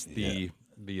 yes.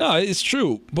 No, it's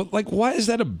true. But, why is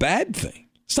that a bad thing?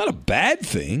 It's not a bad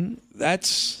thing.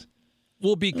 That's...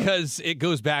 Well, because it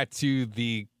goes back to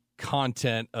the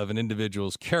content of an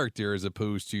individual's character as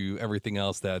opposed to everything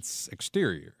else that's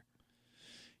exterior.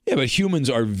 Yeah, but humans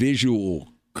are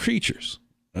visual creatures,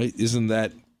 right? Isn't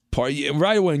that part?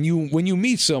 Right when you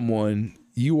meet someone,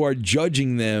 you are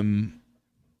judging them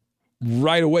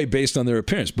right away based on their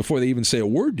appearance before they even say a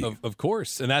word to you. Of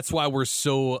course, and that's why we're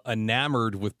so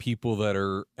enamored with people that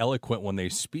are eloquent when they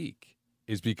speak,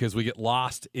 is because we get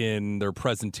lost in their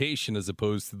presentation as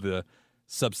opposed to the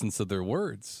substance of their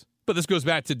words. But this goes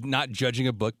back to not judging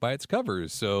a book by its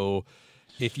covers. So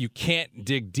if you can't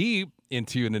dig deep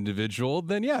into an individual,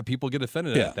 then people get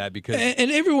offended at that because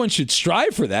and everyone should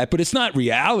strive for that, but it's not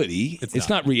reality. It's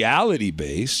not reality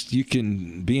based. You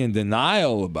can be in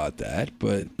denial about that,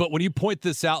 but when you point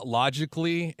this out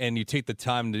logically and you take the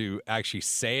time to actually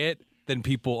say it, then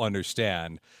people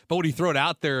understand. But when you throw it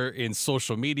out there in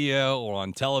social media or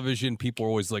on television, people are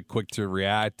always quick to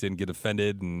react and get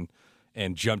offended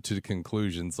and jump to the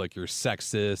conclusions like you're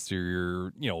sexist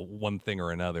or you're, one thing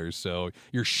or another. So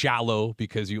you're shallow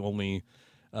because you only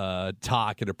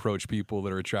talk and approach people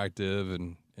that are attractive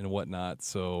and whatnot.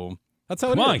 So that's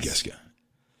how it is. Come on, Geska.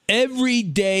 Every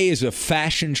day is a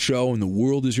fashion show and the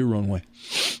world is your runway.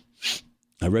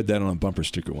 I read that on a bumper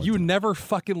sticker once. You never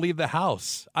fucking leave the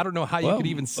house. I don't know how you could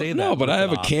even say that. No, but I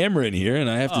have a camera in here and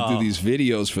I have to do these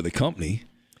videos for the company.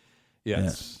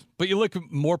 Yes. Yeah. But you look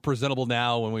more presentable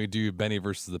now when we do Benny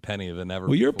versus the Penny than ever.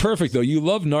 Well, you're perfect, though. You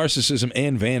love narcissism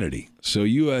and vanity. So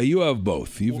you have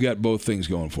both. You've got both things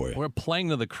going for you. We're playing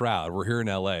to the crowd. We're here in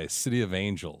L.A., City of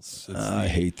Angels. I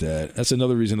hate that. That's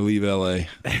another reason to leave L.A.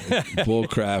 Bull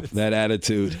crap, that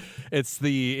attitude. It's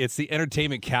the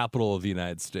entertainment capital of the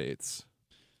United States.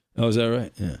 Oh, is that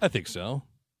right? Yeah. I think so.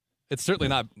 It's certainly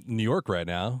not New York right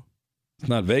now. It's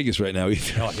not Vegas right now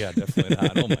either. Oh, yeah, definitely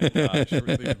not. Oh, my gosh.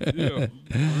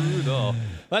 Brutal.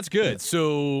 That's good.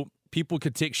 So people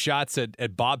could take shots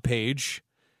at Bob Page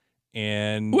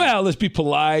and... Well, let's be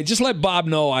polite. Just let Bob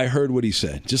know I heard what he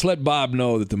said. Just let Bob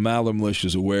know that the Maller Militia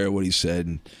is aware of what he said.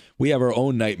 And we have our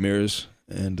own nightmares.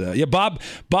 And, Bob,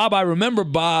 I remember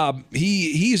Bob,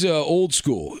 he's old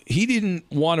school. He didn't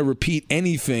want to repeat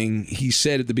anything he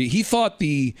said at the beginning. He thought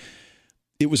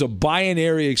it was a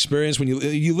binary experience when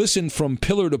you listen from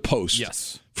pillar to post.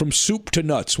 Yes. From soup to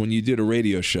nuts when you did a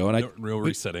radio show. And real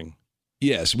resetting.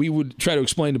 Yes, we would try to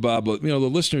explain to Bob, but the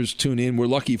listeners tune in. We're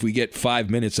lucky if we get 5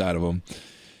 minutes out of him.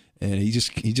 And he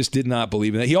just did not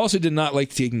believe in that. He also did not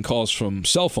like taking calls from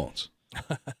cell phones,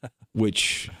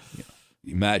 which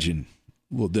imagine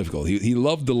a little difficult. He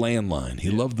loved the landline. He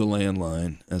loved the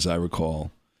landline, as I recall.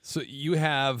 So you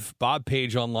have Bob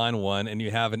Page on line one, and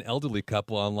you have an elderly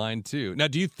couple on line two. Now,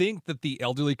 do you think that the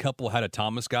elderly couple had a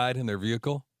Thomas guide in their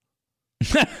vehicle?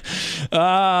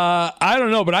 I don't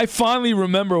know, but I fondly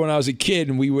remember when I was a kid,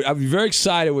 and I'd be very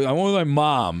excited. I went with my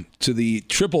mom to the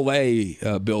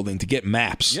AAA building to get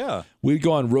maps. Yeah. We'd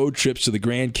go on road trips to the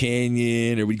Grand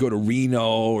Canyon, or we'd go to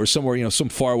Reno or somewhere, some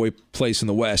faraway place in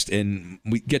the West, and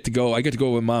I get to go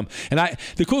with mom. And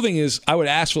the cool thing is, I would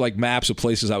ask for maps of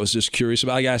places I was just curious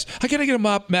about. I gotta get a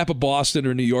map of Boston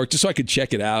or New York just so I could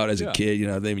check it out as a kid.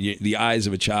 The eyes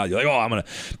of a child. You're like, oh, I'm gonna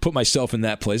put myself in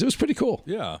that place. It was pretty cool.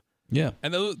 Yeah. Yeah,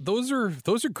 and those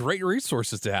are great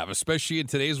resources to have, especially in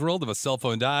today's world. If a cell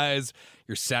phone dies,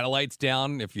 your satellite's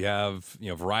down. If you have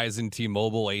Verizon,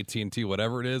 T-Mobile, AT&T,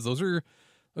 whatever it is, those are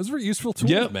useful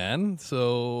tools, man.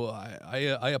 So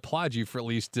I applaud you for at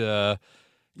least no,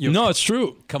 it's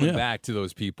true coming back to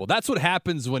those people. That's what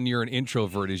happens when you're an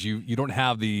introvert. Is you don't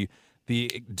have the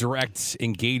direct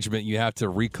engagement. You have to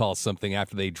recall something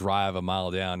after they drive a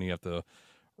mile down. You have to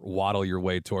waddle your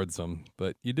way towards them,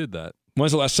 but you did that.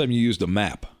 When's the last time you used a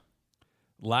map?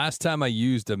 Last time I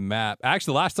used a map.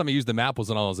 Actually, the last time I used the map was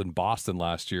when I was in Boston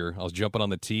last year. I was jumping on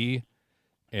the T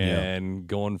and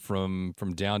going from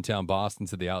downtown Boston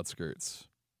to the outskirts.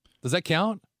 Does that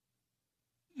count?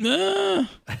 Nah.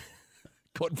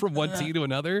 Going from one team to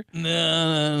another?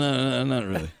 No, not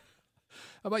really.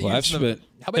 How about Well,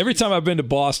 every time I've been to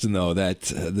Boston, though, that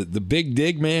the Big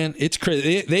Dig, man, it's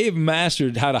crazy. They've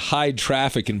mastered how to hide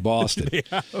traffic in Boston.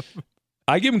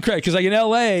 I give them credit because, like in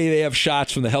L.A., they have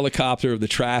shots from the helicopter of the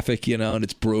traffic, and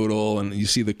it's brutal. And you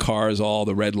see the cars, all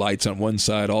the red lights on one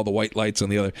side, all the white lights on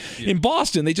the other. Yeah. In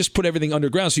Boston, they just put everything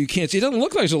underground so you can't see. It doesn't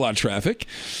look like there's a lot of traffic.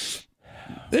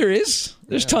 There is.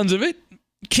 There's tons of it.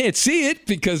 You can't see it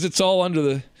because it's all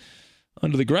under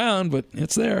the ground, but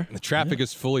it's there. The traffic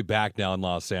is fully back now in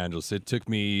Los Angeles. It took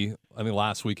me,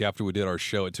 last week after we did our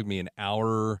show, it took me an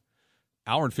hour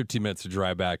and 15 minutes to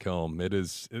drive back home.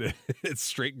 It's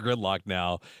straight gridlock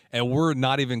now, and we're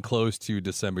not even close to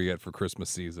December yet for Christmas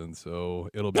season, so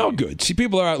it'll be... Oh, good. See,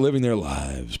 people are out living their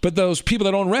lives. But those people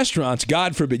that own restaurants,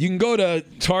 God forbid, you can go to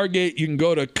Target, you can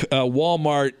go to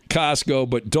Walmart, Costco,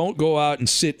 but don't go out and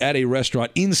sit at a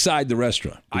restaurant inside the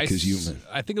restaurant. Because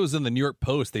I think it was in the New York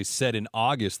Post, they said in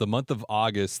August, the month of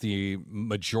August, the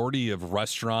majority of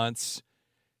restaurants,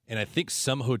 and I think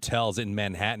some hotels in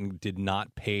Manhattan did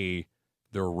not pay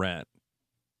their rent.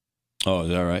 Oh, is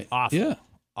that right? Awful. Yeah.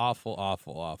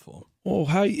 Awful. Well,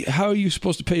 how are you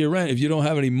supposed to pay your rent if you don't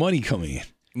have any money coming in?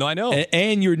 No, I know.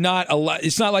 And you're not allowed.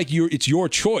 It's not like it's your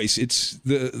choice. It's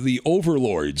the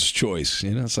overlord's choice.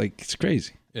 It's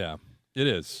crazy. Yeah, it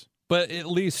is. But at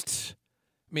least,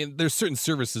 there's certain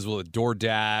services with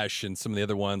DoorDash and some of the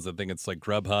other ones. I think it's like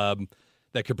Grubhub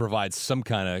that could provide some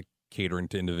kind of catering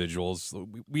to individuals.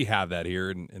 We have that here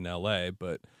in L.A.,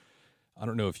 but I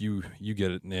don't know if you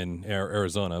get it in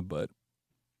Arizona, but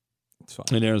it's fine.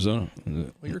 In Arizona?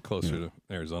 Well, you're closer to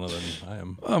Arizona than I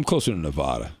am. I'm closer to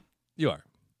Nevada. You are.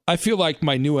 I feel like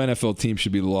my new NFL team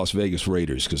should be the Las Vegas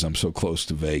Raiders because I'm so close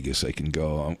to Vegas. I can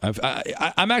go.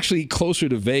 I'm actually closer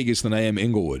to Vegas than I am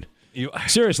Inglewood.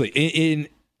 Seriously, if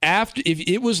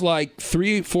it was like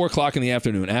 3-4 o'clock in the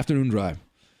afternoon drive,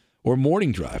 or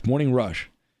morning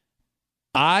rush,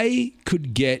 I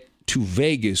could get to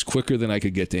Vegas quicker than I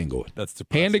could get to Inglewood. That's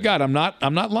depressing. Hand to God, I'm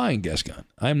not lying, Gascon.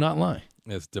 I am not lying.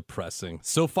 It's depressing.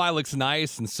 SoFi looks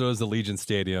nice, and so does the Legion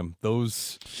Stadium.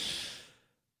 Those.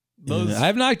 I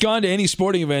have not gone to any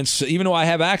sporting events, even though I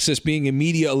have access. Being a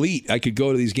media elite, I could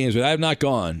go to these games, but I have not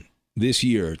gone this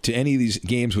year to any of these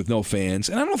games with no fans,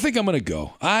 and I don't think I'm going to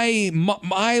go. I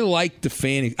like the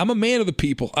fan. I'm a man of the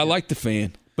people. I like the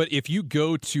fan. But if you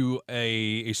go to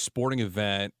a sporting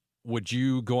event, would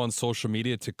you go on social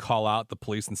media to call out the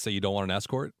police and say you don't want an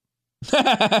escort?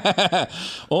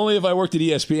 Only if I worked at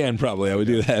ESPN, probably I would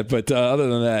do that. But other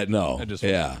than that, no. I just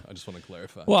want to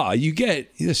clarify. Well,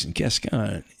 listen,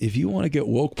 Gascon, if you want to get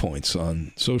woke points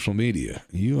on social media,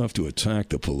 you have to attack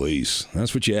the police.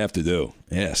 That's what you have to do.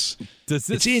 Yes.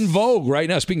 It's in vogue right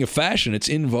now. Speaking of fashion, it's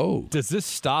in vogue. Does this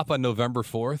stop on November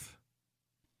 4th?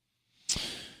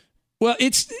 Well,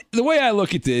 it's the way I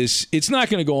look at this, it's not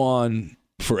going to go on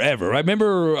forever. I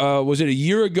remember, was it a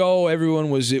year ago? It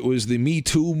was the Me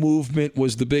Too movement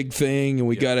was the big thing, and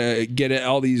we got to get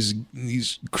all these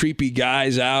creepy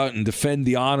guys out and defend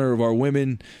the honor of our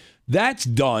women. That's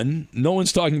done. No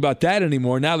one's talking about that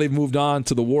anymore. Now they've moved on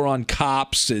to the war on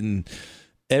cops and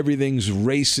everything's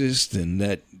racist. And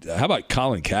that. How about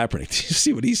Colin Kaepernick? Did you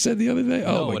see what he said the other day? No,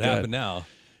 oh my what God. happened now?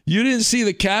 You didn't see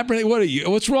the Kaepernick? What are you?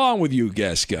 What's wrong with you,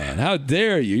 Gascon? How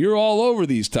dare you? You're all over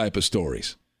these type of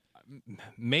stories.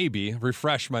 Maybe.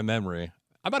 Refresh my memory.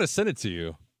 I might have sent it to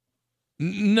you.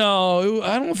 No,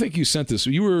 I don't think you sent this.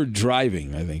 You were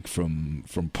driving, I think, from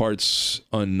parts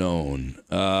unknown.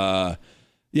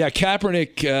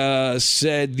 Kaepernick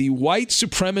said the white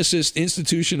supremacist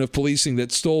institution of policing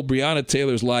that stole Breonna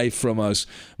Taylor's life from us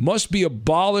must be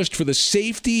abolished for the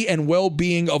safety and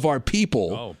well-being of our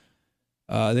people.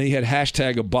 Oh. Then he had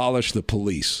hashtag abolish the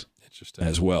police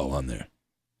as well on there.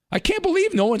 I can't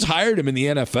believe no one's hired him in the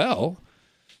NFL.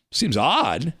 Seems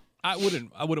odd. I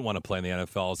wouldn't want to play in the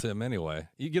NFL as him anyway.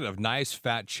 You get a nice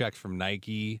fat check from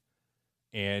Nike,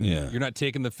 and you're not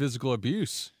taking the physical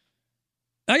abuse.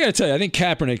 I got to tell you, I think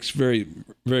Kaepernick's very,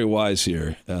 very wise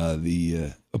here.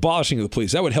 The abolishing of the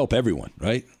police, that would help everyone,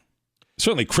 right?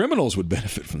 Certainly criminals would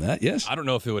benefit from that, yes? I don't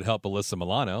know if it would help Alyssa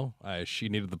Milano. She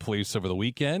needed the police over the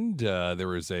weekend. There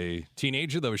was a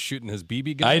teenager that was shooting his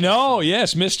BB gun. I know,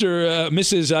 yes.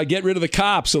 Mrs. Get rid of the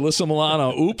cops, Alyssa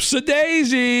Milano.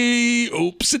 Oops-a-daisy.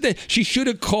 Oops-a-daisy. She should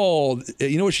have called,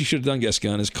 you know what she should have done,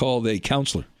 Gascon, is called a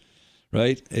counselor,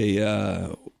 right?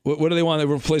 What do they want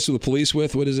to replace the police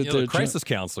with? What is it? Crisis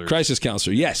counselor. Crisis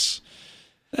counselor, yes.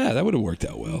 Yeah, that would have worked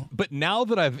out well. But now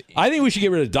that I think we should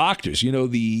get rid of doctors. You know,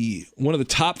 one of the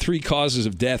top 3 causes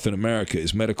of death in America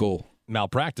is medical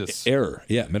malpractice. Error.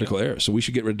 Yeah, medical error. So we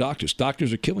should get rid of doctors.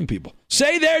 Doctors are killing people.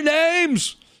 Say their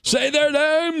names! Say their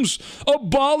names.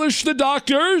 Abolish the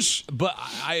doctors. But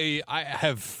I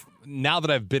have, now that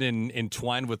I've been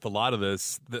entwined with a lot of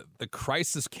this, the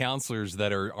crisis counselors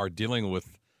that are dealing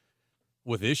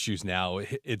with issues now,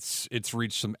 it's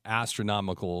reached some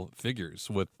astronomical figures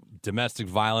with domestic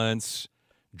violence,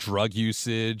 drug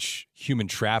usage, human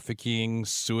trafficking,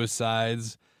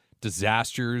 suicides,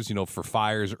 disasters, for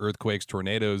fires, earthquakes,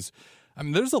 tornadoes. I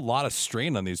mean, there's a lot of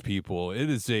strain on these people. It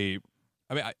is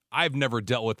I've never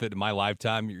dealt with it in my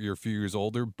lifetime. You're a few years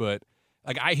older, but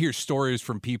I hear stories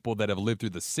from people that have lived through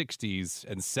the 60s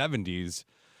and 70s,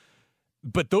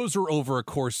 but those are over a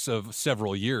course of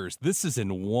several years. This is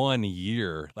in 1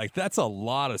 year. That's a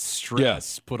lot of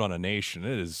stress put on a nation.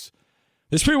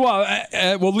 It's pretty wild.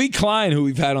 Well, Lee Klein, who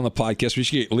we've had on the podcast, we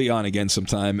should get Lee on again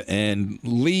sometime. And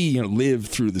Lee, lived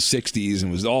through the 60s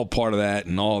and was all part of that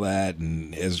and all that,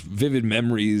 and has vivid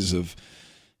memories of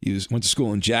went to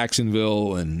school in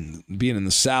Jacksonville and being in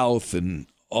the South and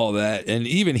all that. And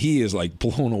even he is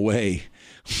blown away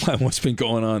by what's been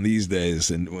going on these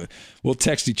days. And we'll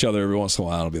text each other every once in a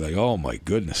while and be like, oh my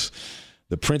goodness.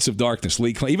 The Prince of Darkness,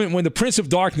 Lee Klein. Even when the Prince of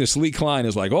Darkness, Lee Klein,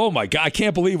 is like, oh my God, I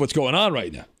can't believe what's going on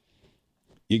right now.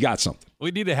 You got something.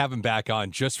 We need to have him back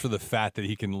on just for the fact that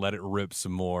he can let it rip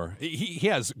some more. He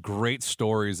has great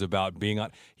stories about being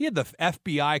on. He had the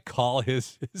FBI call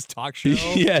his talk show.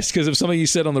 Yes, because of something he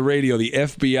said on the radio. The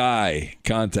FBI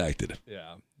contacted him.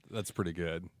 Yeah, that's pretty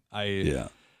good.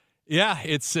 Yeah,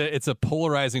 it's a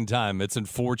polarizing time. It's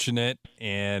unfortunate,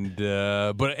 and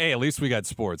but hey, at least we got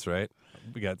sports, right?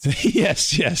 We got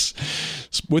yes,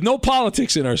 with no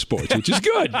politics in our sports, which is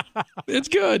good. It's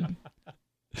good.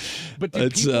 But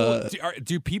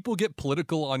do people get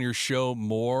political on your show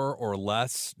more or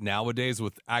less nowadays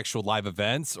with actual live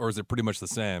events, or is it pretty much the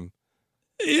same?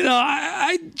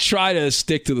 I try to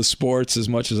stick to the sports as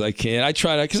much as I can. I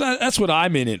try to, because that's what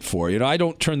I'm in it for. I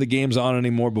don't turn the games on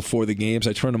anymore before the games.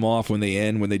 I turn them off when they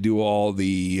end, when they do all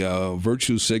the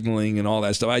virtue signaling and all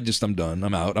that stuff. I'm done.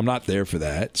 I'm out. I'm not there for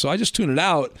that. So I just tune it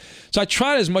out. So I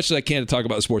try as much as I can to talk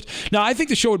about the sports. Now, I think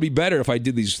the show would be better if I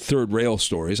did these third rail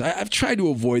stories. I've tried to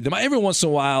avoid them. Every once in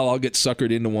a while, I'll get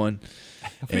suckered into one.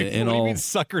 What do you mean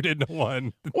suckered into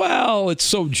one? Well, it's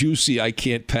so juicy, I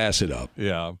can't pass it up.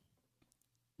 Yeah.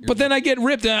 But then I get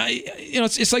ripped.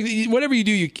 It's like whatever you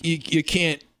do, you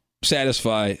can't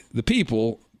satisfy the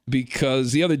people,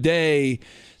 because the other day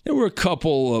there were a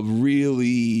couple of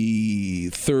really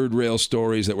third rail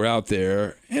stories that were out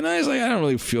there, and I was like, I don't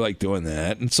really feel like doing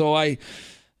that. And so I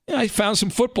found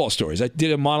some football stories. I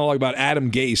did a monologue about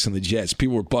Adam Gase and the Jets.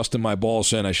 People were busting my balls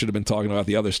saying I should have been talking about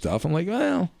the other stuff. I'm like,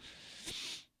 well,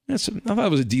 I thought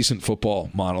it was a decent football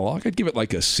monologue. I'd give it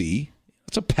like a C.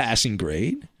 It's a passing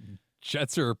grade.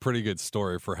 Jets are a pretty good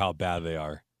story for how bad they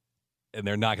are, and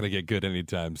they're not going to get good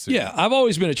anytime soon. Yeah, I've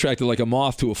always been attracted like a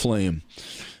moth to a flame.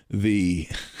 The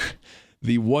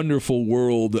wonderful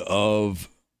world of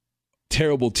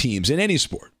terrible teams in any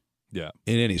sport. Yeah,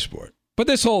 in any sport. But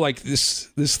this whole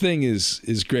this thing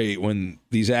is great when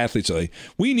these athletes are like,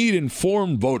 we need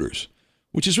informed voters.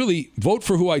 Which is really vote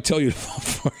for who I tell you to vote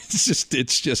for.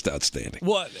 It's just outstanding.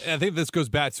 Well, I think this goes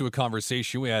back to a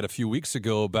conversation we had a few weeks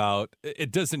ago about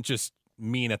it doesn't just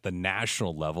mean at the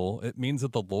national level. It means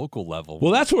at the local level.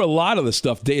 Well, that's where a lot of the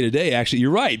stuff day to day, actually,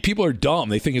 you're right. People are dumb.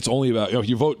 They think it's only about, if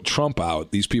you vote Trump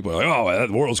out, these people are like, oh,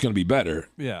 the world's going to be better.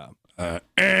 Yeah.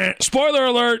 Spoiler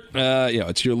alert!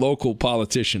 It's your local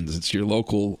politicians, it's your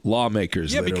local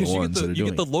lawmakers that are the ones that are doing it. You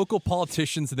get the local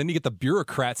politicians, and then you get the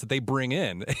bureaucrats that they bring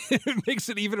in. It makes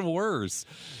it even worse.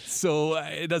 So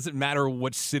it doesn't matter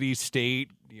what city,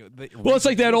 state. Well, it's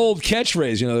like that old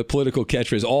catchphrase, the political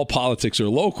catchphrase, all politics are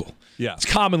local. Yeah. It's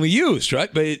commonly used,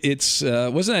 right? But it's,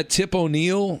 wasn't that Tip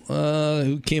O'Neill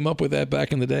who came up with that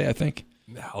back in the day, I think?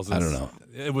 I don't know.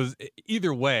 It was,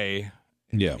 either way,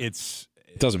 yeah.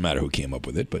 It doesn't matter who came up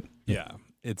with it, but yeah,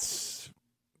 it's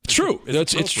true.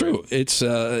 It's true. It's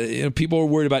people are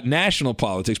worried about national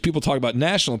politics. People talk about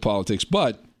national politics,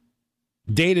 but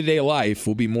day-to-day life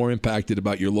will be more impacted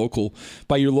by your local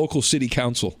city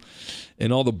council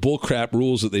and all the bullcrap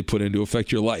rules that they put in to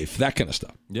affect your life, that kind of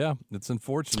stuff. Yeah, it's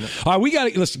unfortunate. All right, we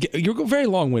got to. You're very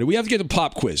long-winded. We have to get to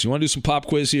pop quiz. You want to do some pop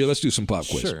quiz here? Let's do some pop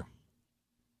quiz. Sure.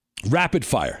 Rapid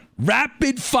fire,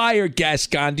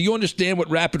 Gascon. Do you understand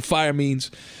what rapid fire means?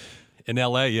 In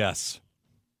L.A., yes.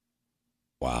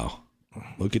 Wow,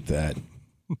 look at that.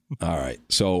 All right,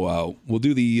 so we'll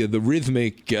do the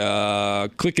rhythmic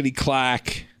clickety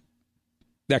clack,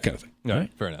 that kind of thing. All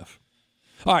right, fair enough.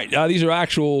 All right, these are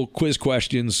actual quiz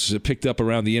questions picked up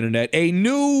around the internet. A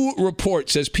new report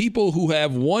says people who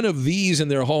have one of these in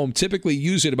their home typically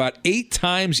use it about 8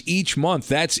 times each month.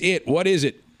 That's it. What is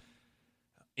it?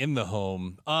 In the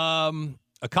home.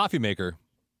 A coffee maker.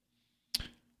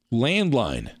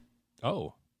 Landline.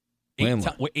 Oh.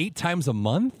 Landline. 8 times a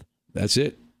month? That's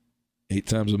it. 8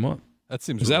 times a month. That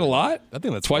seems. Is that a lot? I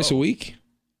think that's twice low. a week.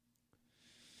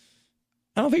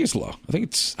 I don't think it's low. I think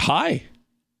it's high.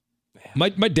 My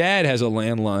dad has a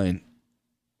landline,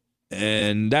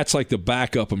 and that's like the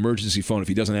backup emergency phone. If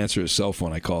he doesn't answer his cell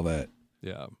phone, I call that.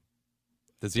 Yeah.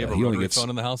 Does he have a rotary phone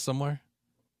in the house somewhere?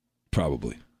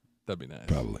 Probably. That'd be nice.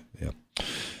 Probably,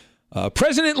 yeah.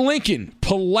 President Lincoln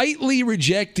politely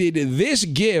rejected this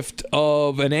gift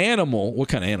of an animal. What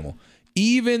kind of animal?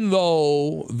 Even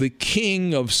though the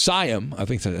king of Siam, I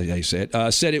think that's how you say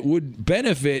it, said it would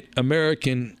benefit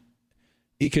American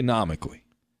economically.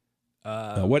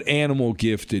 What animal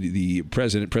gift did the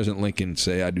President Lincoln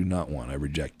say, I do not want, I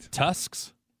reject?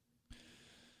 Tusks?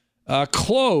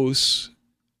 Close.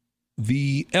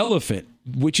 The elephant,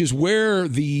 which is where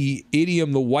the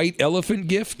idiom, the white elephant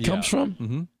gift comes from.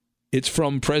 Mm-hmm. It's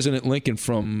from President Lincoln,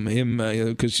 from him,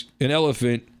 because an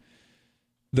elephant,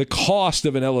 the cost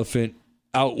of an elephant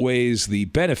outweighs the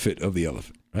benefit of the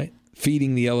elephant, right?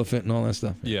 Feeding the elephant and all that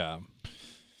stuff. Yeah.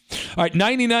 All right,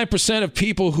 99% of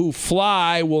people who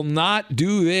fly will not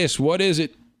do this. What is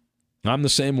it? I'm the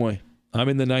same way. I'm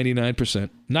in the 99%.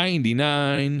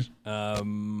 99.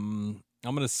 I'm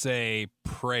going to say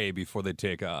pray before they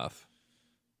take off.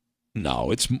 No,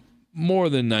 it's more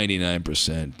than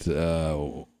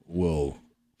 99% will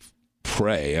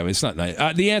pray. I mean, it's not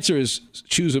nice. The answer is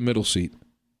choose a middle seat.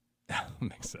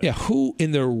 Makes sense. Yeah, who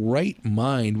in their right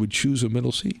mind would choose a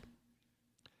middle seat?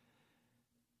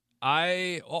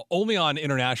 I only on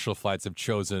international flights have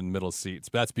chosen middle seats,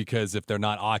 but that's because if they're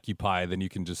not occupied, then you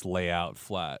can just lay out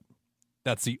flat.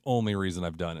 That's the only reason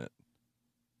I've done it.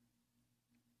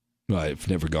 I've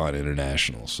never gone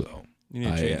international, so you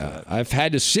need to change that. I've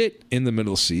had to sit in the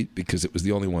middle seat because it was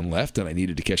the only one left and I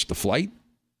needed to catch the flight.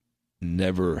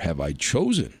 Never have I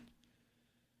chosen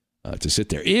to sit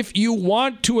there. If you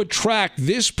want to attract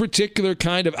this particular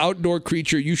kind of outdoor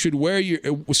creature, you should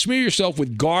smear yourself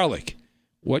with garlic.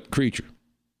 What creature?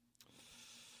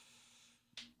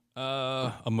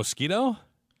 A mosquito?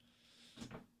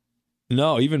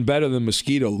 No, even better than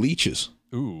mosquito, leeches.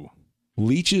 Ooh.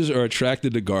 Leeches are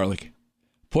attracted to garlic.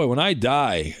 Boy, when I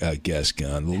die,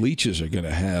 Gascon, the leeches are going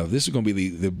to have, this is going to be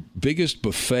the biggest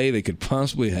buffet they could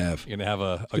possibly have. You're going to have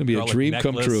a dream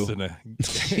come true. And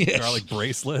Yes. garlic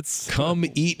bracelets. Come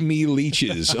eat me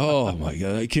leeches. Oh, my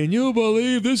God. Can you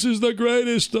believe this is the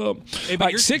greatest? Hey,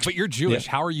 but you're Jewish.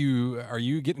 Yeah. How are you? Are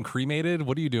you getting cremated?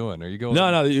 What are you doing? Are you going?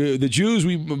 No. The Jews,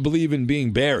 we believe in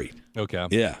being buried. Okay.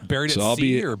 Yeah. Buried at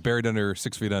sea or buried under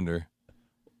 6 feet under?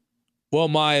 Well,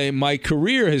 my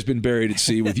career has been buried at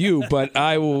sea with you, but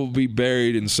I will be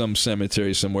buried in some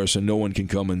cemetery somewhere so no one can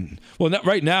come and... Well,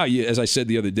 right now, as I said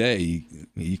the other day,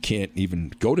 you can't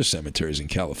even go to cemeteries in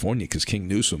California because King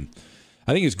Newsom,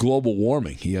 I think it's global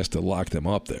warming. He has to lock them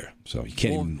up there, so you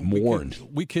can't even mourn.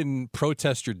 We can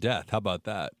protest your death. How about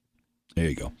that? There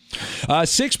you go.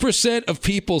 6% of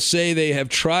people say they have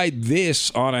tried this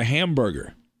on a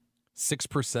hamburger.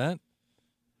 6%?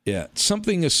 Yeah,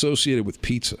 something associated with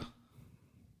pizza.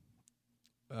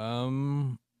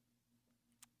 A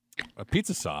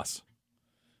pizza sauce.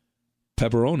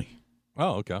 Pepperoni.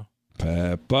 Oh, okay.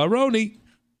 Pepperoni.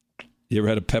 You ever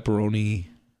had a pepperoni?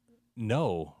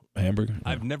 No. Hamburger? No.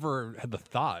 I've never had the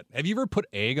thought. Have you ever put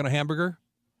egg on a hamburger?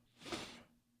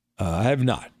 I have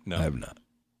not. No. I have not.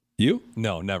 You?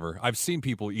 No, never. I've seen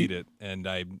people eat it, and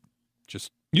I just...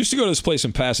 Used to go to this place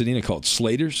in Pasadena called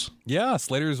Slater's. Yeah,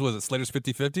 Slater's. Was it Slater's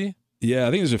 50/50? Yeah,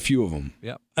 I think there's a few of them.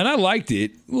 Yeah. And I liked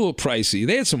it. A little pricey.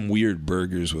 They had some weird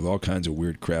burgers with all kinds of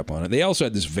weird crap on it. They also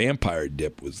had this vampire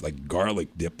dip with like garlic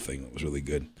dip thing that was really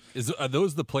good. Are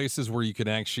those the places where you can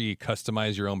actually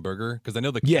customize your own burger? Because I know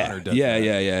the counter does that.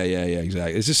 Yeah,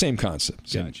 exactly. It's the same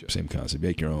concept. Gotcha. Same concept.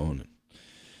 Make your own.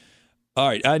 All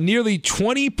right. Nearly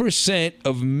 20%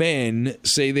 of men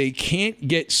say they can't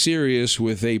get serious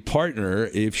with a partner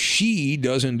if she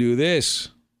doesn't do this.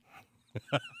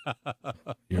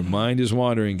 Your mind is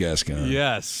wandering, Gascon.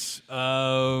 Yes.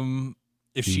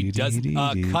 If she doesn't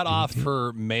cut off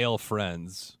her male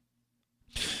friends.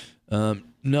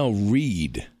 No,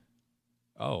 read.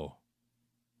 Oh.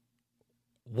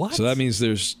 What? So that means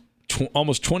there's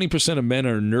almost 20% of men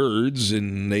are nerds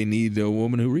and they need a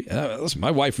woman who reads. Listen,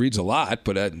 my wife reads a lot,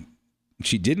 but if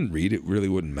she didn't read, it really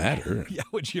wouldn't matter. Yeah,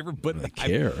 would you ever put that? I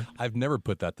care. I've never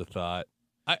put that to thought.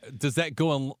 Does that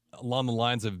go along the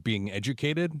lines of being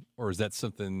educated, or is that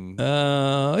something?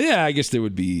 Yeah, I guess there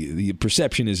would be. The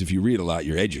perception is if you read a lot,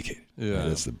 you're educated. Yeah. Right?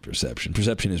 That's the perception.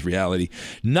 Perception is reality.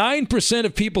 9%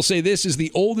 of people say this is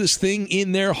the oldest thing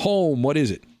in their home. What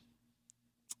is it?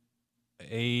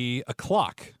 A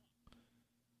clock.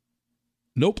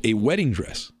 Nope, a wedding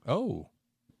dress. Oh.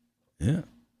 Yeah.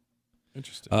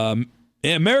 Interesting.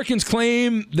 Americans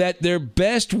claim that their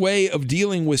best way of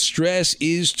dealing with stress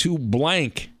is to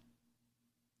blank.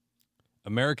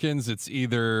 Americans, it's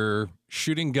either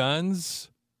shooting guns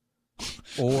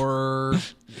or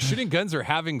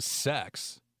having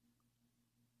sex.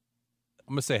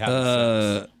 I'm going to say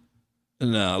having sex.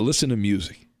 No, listen to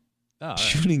music. Oh, right.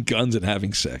 Shooting guns and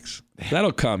having sex.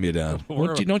 That'll calm you down.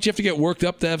 Don't you have to get worked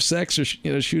up to have sex or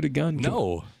shoot a gun?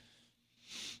 No.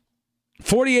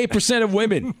 48% of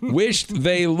women wished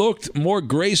they looked more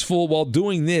graceful while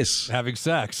doing this. Having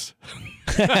sex.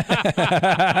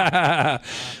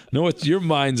 Know what your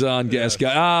mind's on, guest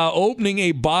guy. Opening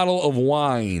a bottle of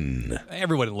wine.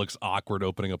 Everybody looks awkward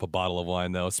opening up a bottle of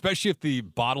wine, though, especially if the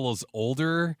bottle is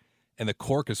older and the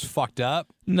cork is fucked up.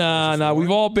 Nah.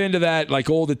 We've all been to that like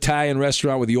old Italian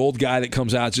restaurant with the old guy that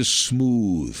comes out just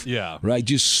smooth. Yeah. Right?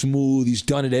 Just smooth. He's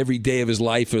done it every day of his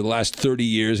life for the last 30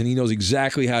 years, and he knows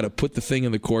exactly how to put the thing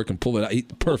in the cork and pull it out.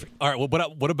 Perfect. All right. Well,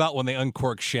 what about when they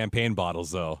uncork champagne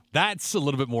bottles, though? That's a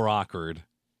little bit more awkward.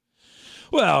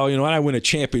 Well, when I win a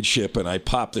championship and I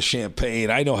pop the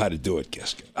champagne, I know how to do it,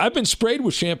 guess. I've been sprayed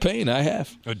with champagne. I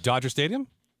have. Dodger Stadium?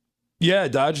 Yeah,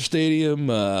 Dodger Stadium.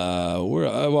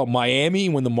 Miami,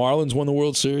 when the Marlins won the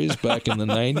World Series back in the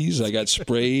 90s. I got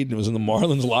sprayed. It was in the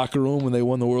Marlins locker room when they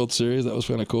won the World Series. That was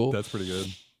kind of cool. That's pretty good.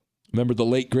 Remember the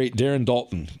late, great Darren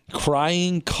Dalton,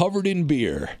 crying, covered in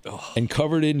beer and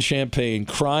covered in champagne,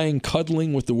 crying,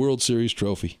 cuddling with the World Series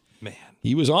trophy. Man.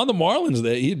 He was on the Marlins.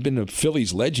 He had been a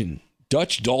Phillies legend.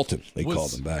 Dutch Dalton, they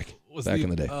called him back in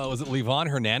the day. Was it Levon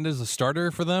Hernandez a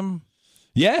starter for them?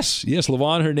 Yes.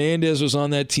 Levon Hernandez was on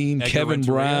that team. Edgar Kevin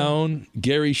Renteria. Brown,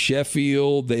 Gary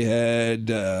Sheffield. They had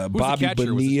Bobby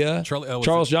Bonilla.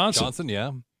 Charles Johnson.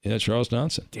 Yeah. Yeah, Charles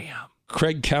Johnson. Damn.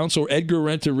 Craig Counsell, Edgar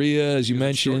Renteria, as you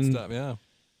mentioned. Shortstop, yeah.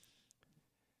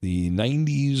 The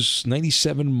 90s,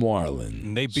 97 Marlins.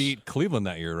 And they beat Cleveland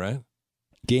that year, right?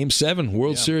 Game 7,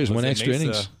 World Series, won extra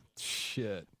innings.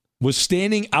 Shit. Was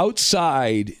standing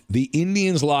outside the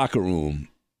Indians' locker room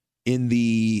in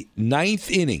the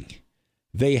 9th inning.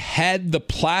 They had the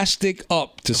plastic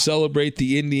up to celebrate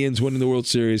the Indians winning the World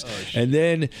Series, and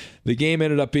then the game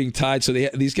ended up being tied. So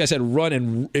these guys had to run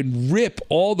and rip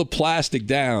all the plastic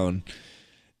down,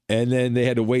 and then they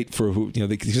had to wait for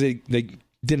because they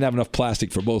didn't have enough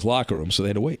plastic for both locker rooms, so they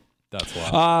had to wait. That's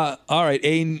wild. All right.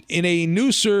 In a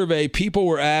new survey, people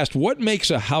were asked what makes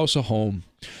a house a home.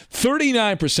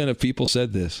 39% of people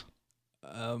said this.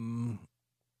 A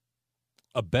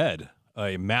bed,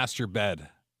 a master bed.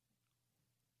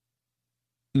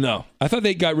 No, I thought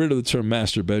they got rid of the term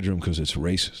master bedroom because it's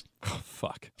racist. Oh,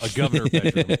 fuck. A governor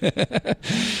bedroom.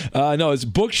 No, it's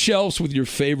bookshelves with your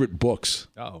favorite books.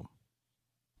 Oh.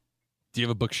 Do you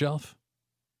have a bookshelf?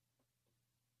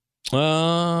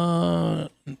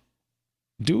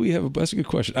 Do we have that's a good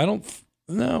question. I don't.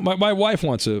 No, my wife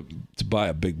wants to buy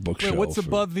a big bookshelf. Wait, what's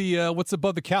above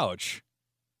the couch?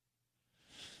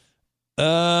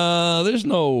 There's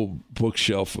no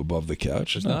bookshelf above the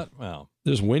couch. There's not? Wow.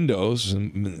 There's windows,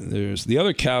 and there's the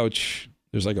other couch.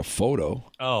 There's like a photo.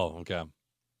 Oh, okay.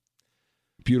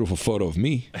 Beautiful photo of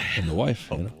me and the wife.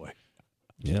 Boy.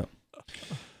 Yeah.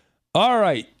 All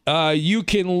right. You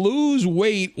can lose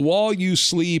weight while you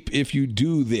sleep if you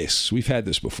do this. We've had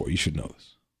this before. You should know this.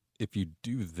 If you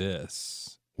do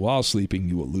this while sleeping,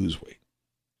 you will lose weight.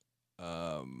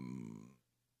 I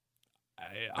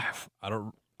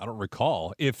don't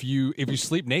recall. If you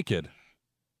sleep naked.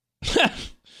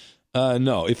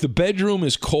 No. If the bedroom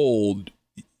is cold,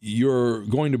 you're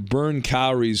going to burn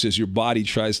calories as your body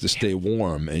tries to stay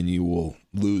warm, and you will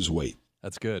lose weight.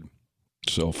 That's good.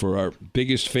 So for our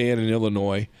biggest fan in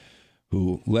Illinois,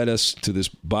 who led us to this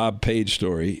Bob Page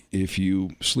story, if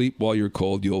you sleep while you're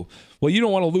cold, you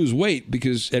don't want to lose weight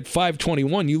because at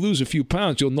 5'21", you lose a few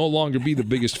pounds, you'll no longer be the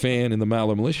biggest fan in the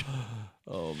Maller Militia.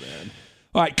 Oh, man.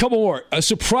 All right, couple more.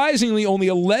 Surprisingly, only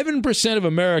 11% of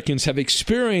Americans have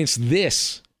experienced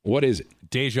this. What is it?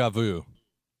 Deja vu.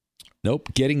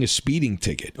 Nope, getting a speeding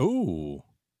ticket. Ooh.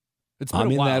 It's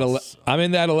been a while. I'm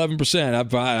in that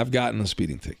 11%. I've gotten a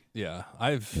speeding ticket. Yeah,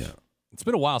 It's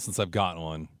been a while since I've gotten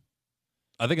one.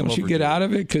 I think Don't you get out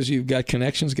of it because you've got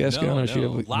connections, Gascon?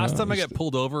 No. Last time I got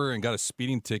pulled over and got a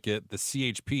speeding ticket, the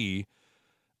CHP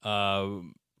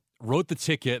wrote the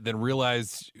ticket, then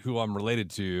realized who I'm related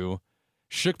to,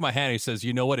 shook my hand. He says,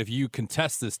 "You know what? If you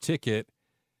contest this ticket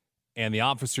and the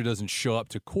officer doesn't show up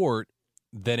to court,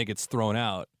 then it gets thrown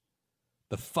out."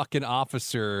 The fucking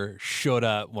officer showed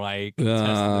up when I contested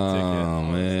the ticket. Oh,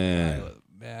 man.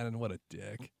 Man, what a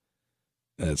dick.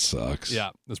 That sucks.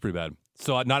 Yeah, that's pretty bad.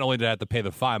 So not only did I have to pay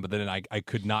the fine, but then I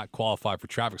could not qualify for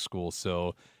traffic school,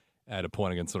 so I had a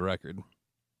point against the record.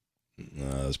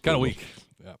 That's kind of weak.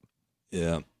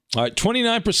 Yeah. All right,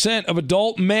 29% of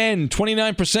adult men,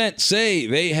 29% say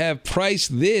they have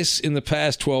priced this in the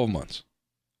past 12 months.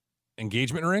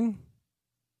 Engagement ring?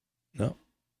 No.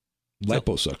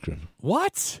 Liposuction.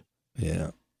 What?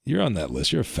 Yeah. You're on that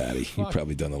list. You're a fatty. Fuck. You've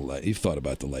probably done you've thought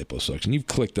about the liposuction. You've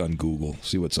clicked on Google,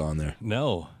 see what's on there.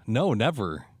 No,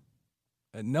 never.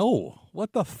 No.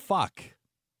 What the fuck?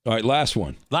 All right, last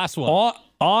one.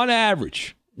 On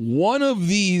average, one of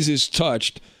these is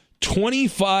touched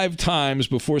 25 times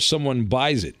before someone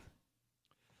buys it.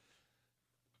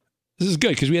 This is good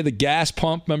because we had the gas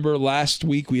pump. Remember last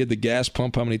week we had the gas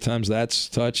pump, how many times that's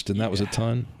touched, and that was a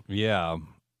ton? Yeah.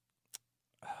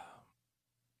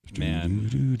 Man.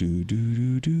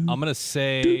 I'm going to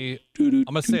say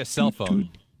a cell phone.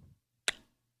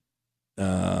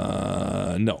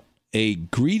 No. A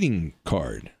greeting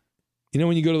card. You know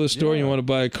when you go to the store and you want to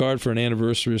buy a card for an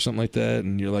anniversary or something like that,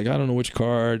 and you're like, I don't know which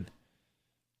card.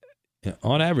 Yeah,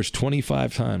 on average,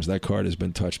 25 times that card has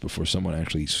been touched before someone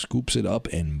actually scoops it up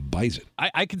and buys it.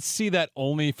 I could see that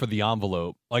only for the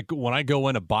envelope. Like when I go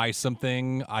in to buy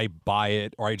something, I buy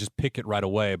it or I just pick it right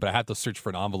away, but I have to search for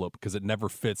an envelope because it never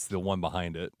fits the one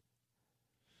behind it.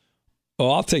 Oh,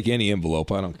 I'll take any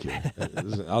envelope. I don't care.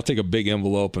 I'll take a big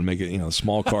envelope and make it,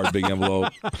 small card, big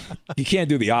envelope. You can't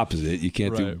do the opposite. You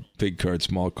can't do big card,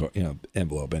 small card,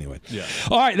 envelope anyway. Yeah.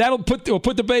 All right, we'll put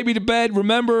the baby to bed.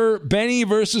 Remember, Benny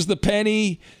versus the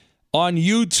Penny on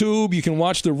YouTube. You can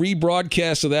watch the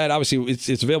rebroadcast of that. Obviously,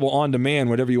 it's available on demand,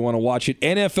 whatever you want to watch it.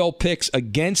 NFL picks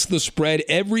against the spread.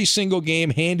 Every single game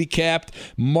handicapped.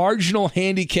 Marginal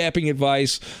handicapping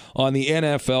advice on the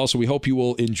NFL. So we hope you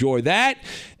will enjoy that.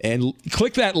 And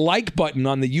click that like button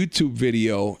on the YouTube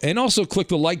video. And also click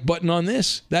the like button on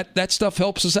this. That stuff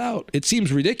helps us out. It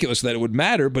seems ridiculous that it would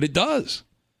matter, but it does.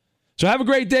 So have a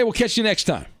great day. We'll catch you next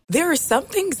time. There are some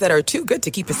things that are too good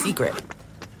to keep a secret.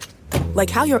 Like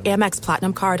how your Amex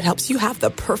Platinum card helps you have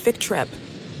the perfect trip.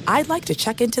 I'd like to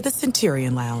check into the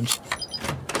Centurion Lounge.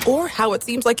 Or how it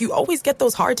seems like you always get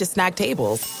those hard-to-snag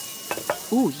tables.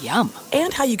 Ooh, yum.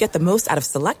 And how you get the most out of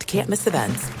select can't-miss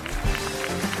events.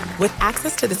 With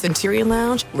access to the Centurion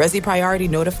Lounge, Resi Priority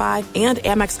Notify, and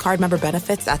Amex card member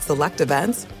benefits at select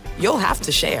events, you'll have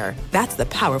to share. That's the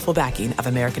powerful backing of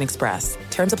American Express.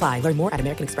 Terms apply. Learn more at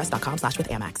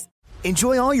americanexpress.com/withAmex.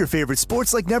 Enjoy all your favorite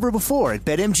sports like never before at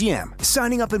BetMGM.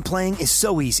 Signing up and playing is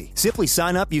so easy. Simply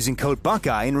sign up using code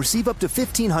Buckeye and receive up to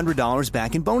 $1,500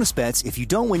 back in bonus bets if you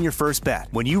don't win your first bet.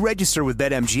 When you register with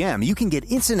BetMGM, you can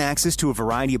get instant access to a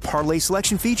variety of parlay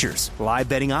selection features, live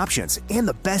betting options, and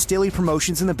the best daily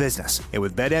promotions in the business. And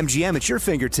with BetMGM at your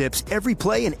fingertips, every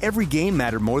play and every game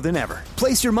matter more than ever.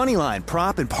 Place your moneyline,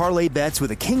 prop, and parlay bets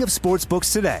with the king of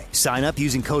sportsbooks today. Sign up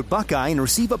using code Buckeye and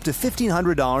receive up to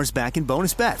 $1,500 back in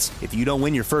bonus bets if you don't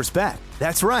win your first bet.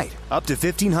 That's right, up to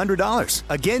 $1,500.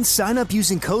 Again, sign up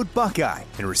using code Buckeye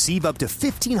and receive up to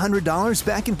 $1,500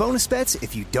 back in bonus bets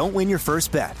if you don't win your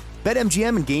first bet.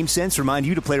 BetMGM and GameSense remind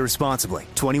you to play responsibly.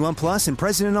 21 plus and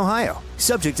present in Ohio.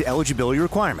 Subject to eligibility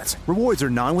requirements. Rewards are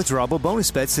non-withdrawable bonus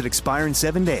bets that expire in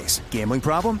 7 days. Gambling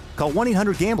problem? Call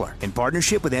 1-800-GAMBLER in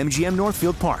partnership with MGM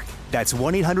Northfield Park. That's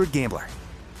 1-800-GAMBLER.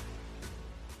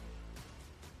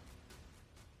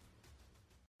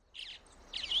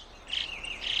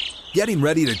 Getting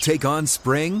ready to take on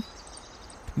spring?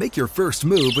 Make your first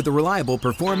move with the reliable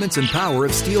performance and power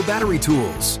of Steel battery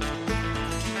tools.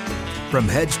 From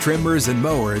hedge trimmers and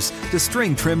mowers to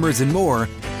string trimmers and more,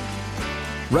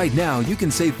 right now you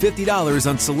can save $50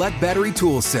 on select battery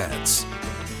tool sets.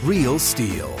 Real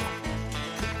Steel.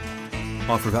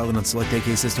 Offer valid on select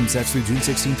AK system sets through June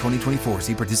 16, 2024.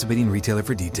 See participating retailer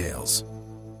for details.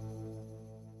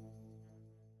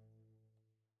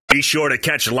 Be sure to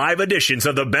catch live editions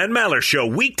of The Ben Maller Show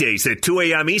weekdays at 2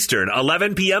 a.m. Eastern,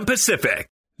 11 p.m. Pacific.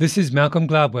 This is Malcolm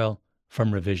Gladwell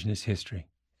from Revisionist History.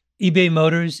 eBay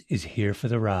Motors is here for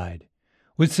the ride.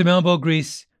 With some elbow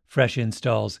grease, fresh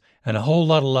installs, and a whole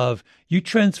lot of love, you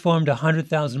transformed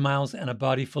 100,000 miles and a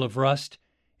body full of rust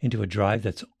into a drive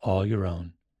that's all your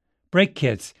own. Brake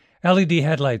kits, LED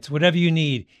headlights, whatever you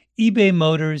need, eBay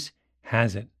Motors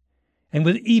has it. And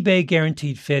with eBay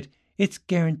Guaranteed Fit, it's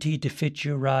guaranteed to fit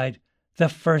your ride the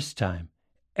first time,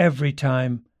 every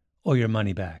time, or your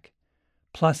money back.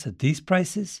 Plus, at these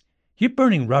prices, you're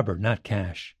burning rubber, not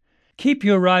cash. Keep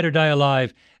your ride or die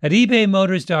alive at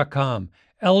ebaymotors.com.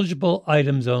 Eligible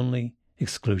items only.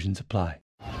 Exclusions apply.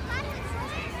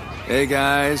 Hey,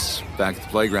 guys. Back at the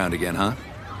playground again, huh?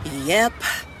 Yep.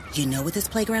 You know what this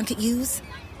playground could use?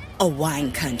 A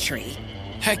wine country.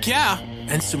 Heck yeah.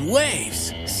 and some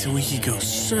waves so we could go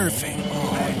surfing.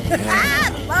 Oh,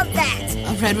 yeah. Love that.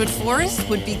 A redwood forest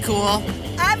would be cool.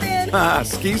 I'm in.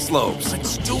 Ski slopes.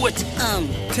 Let's do it.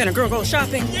 Can a girl go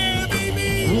shopping? Yeah,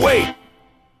 baby. Wait.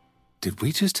 Did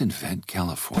we just invent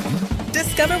California?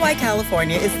 Discover why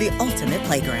California is the ultimate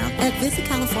playground at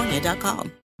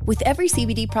visitcalifornia.com. With every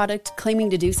CBD product claiming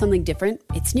to do something different,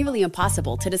 it's nearly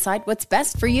impossible to decide what's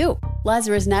best for you.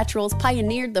 Lazarus Naturals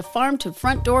pioneered the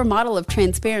farm-to-front-door model of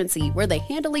transparency, where they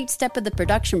handle each step of the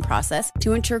production process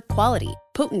to ensure quality,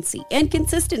 potency, and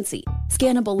consistency.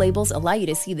 Scannable labels allow you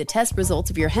to see the test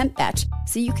results of your hemp batch,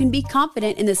 so you can be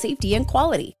confident in the safety and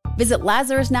quality. Visit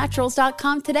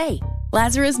LazarusNaturals.com today.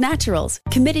 Lazarus Naturals,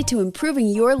 committed to improving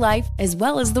your life as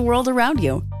well as the world around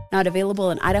you. Not available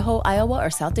in Idaho, Iowa, or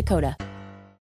South Dakota.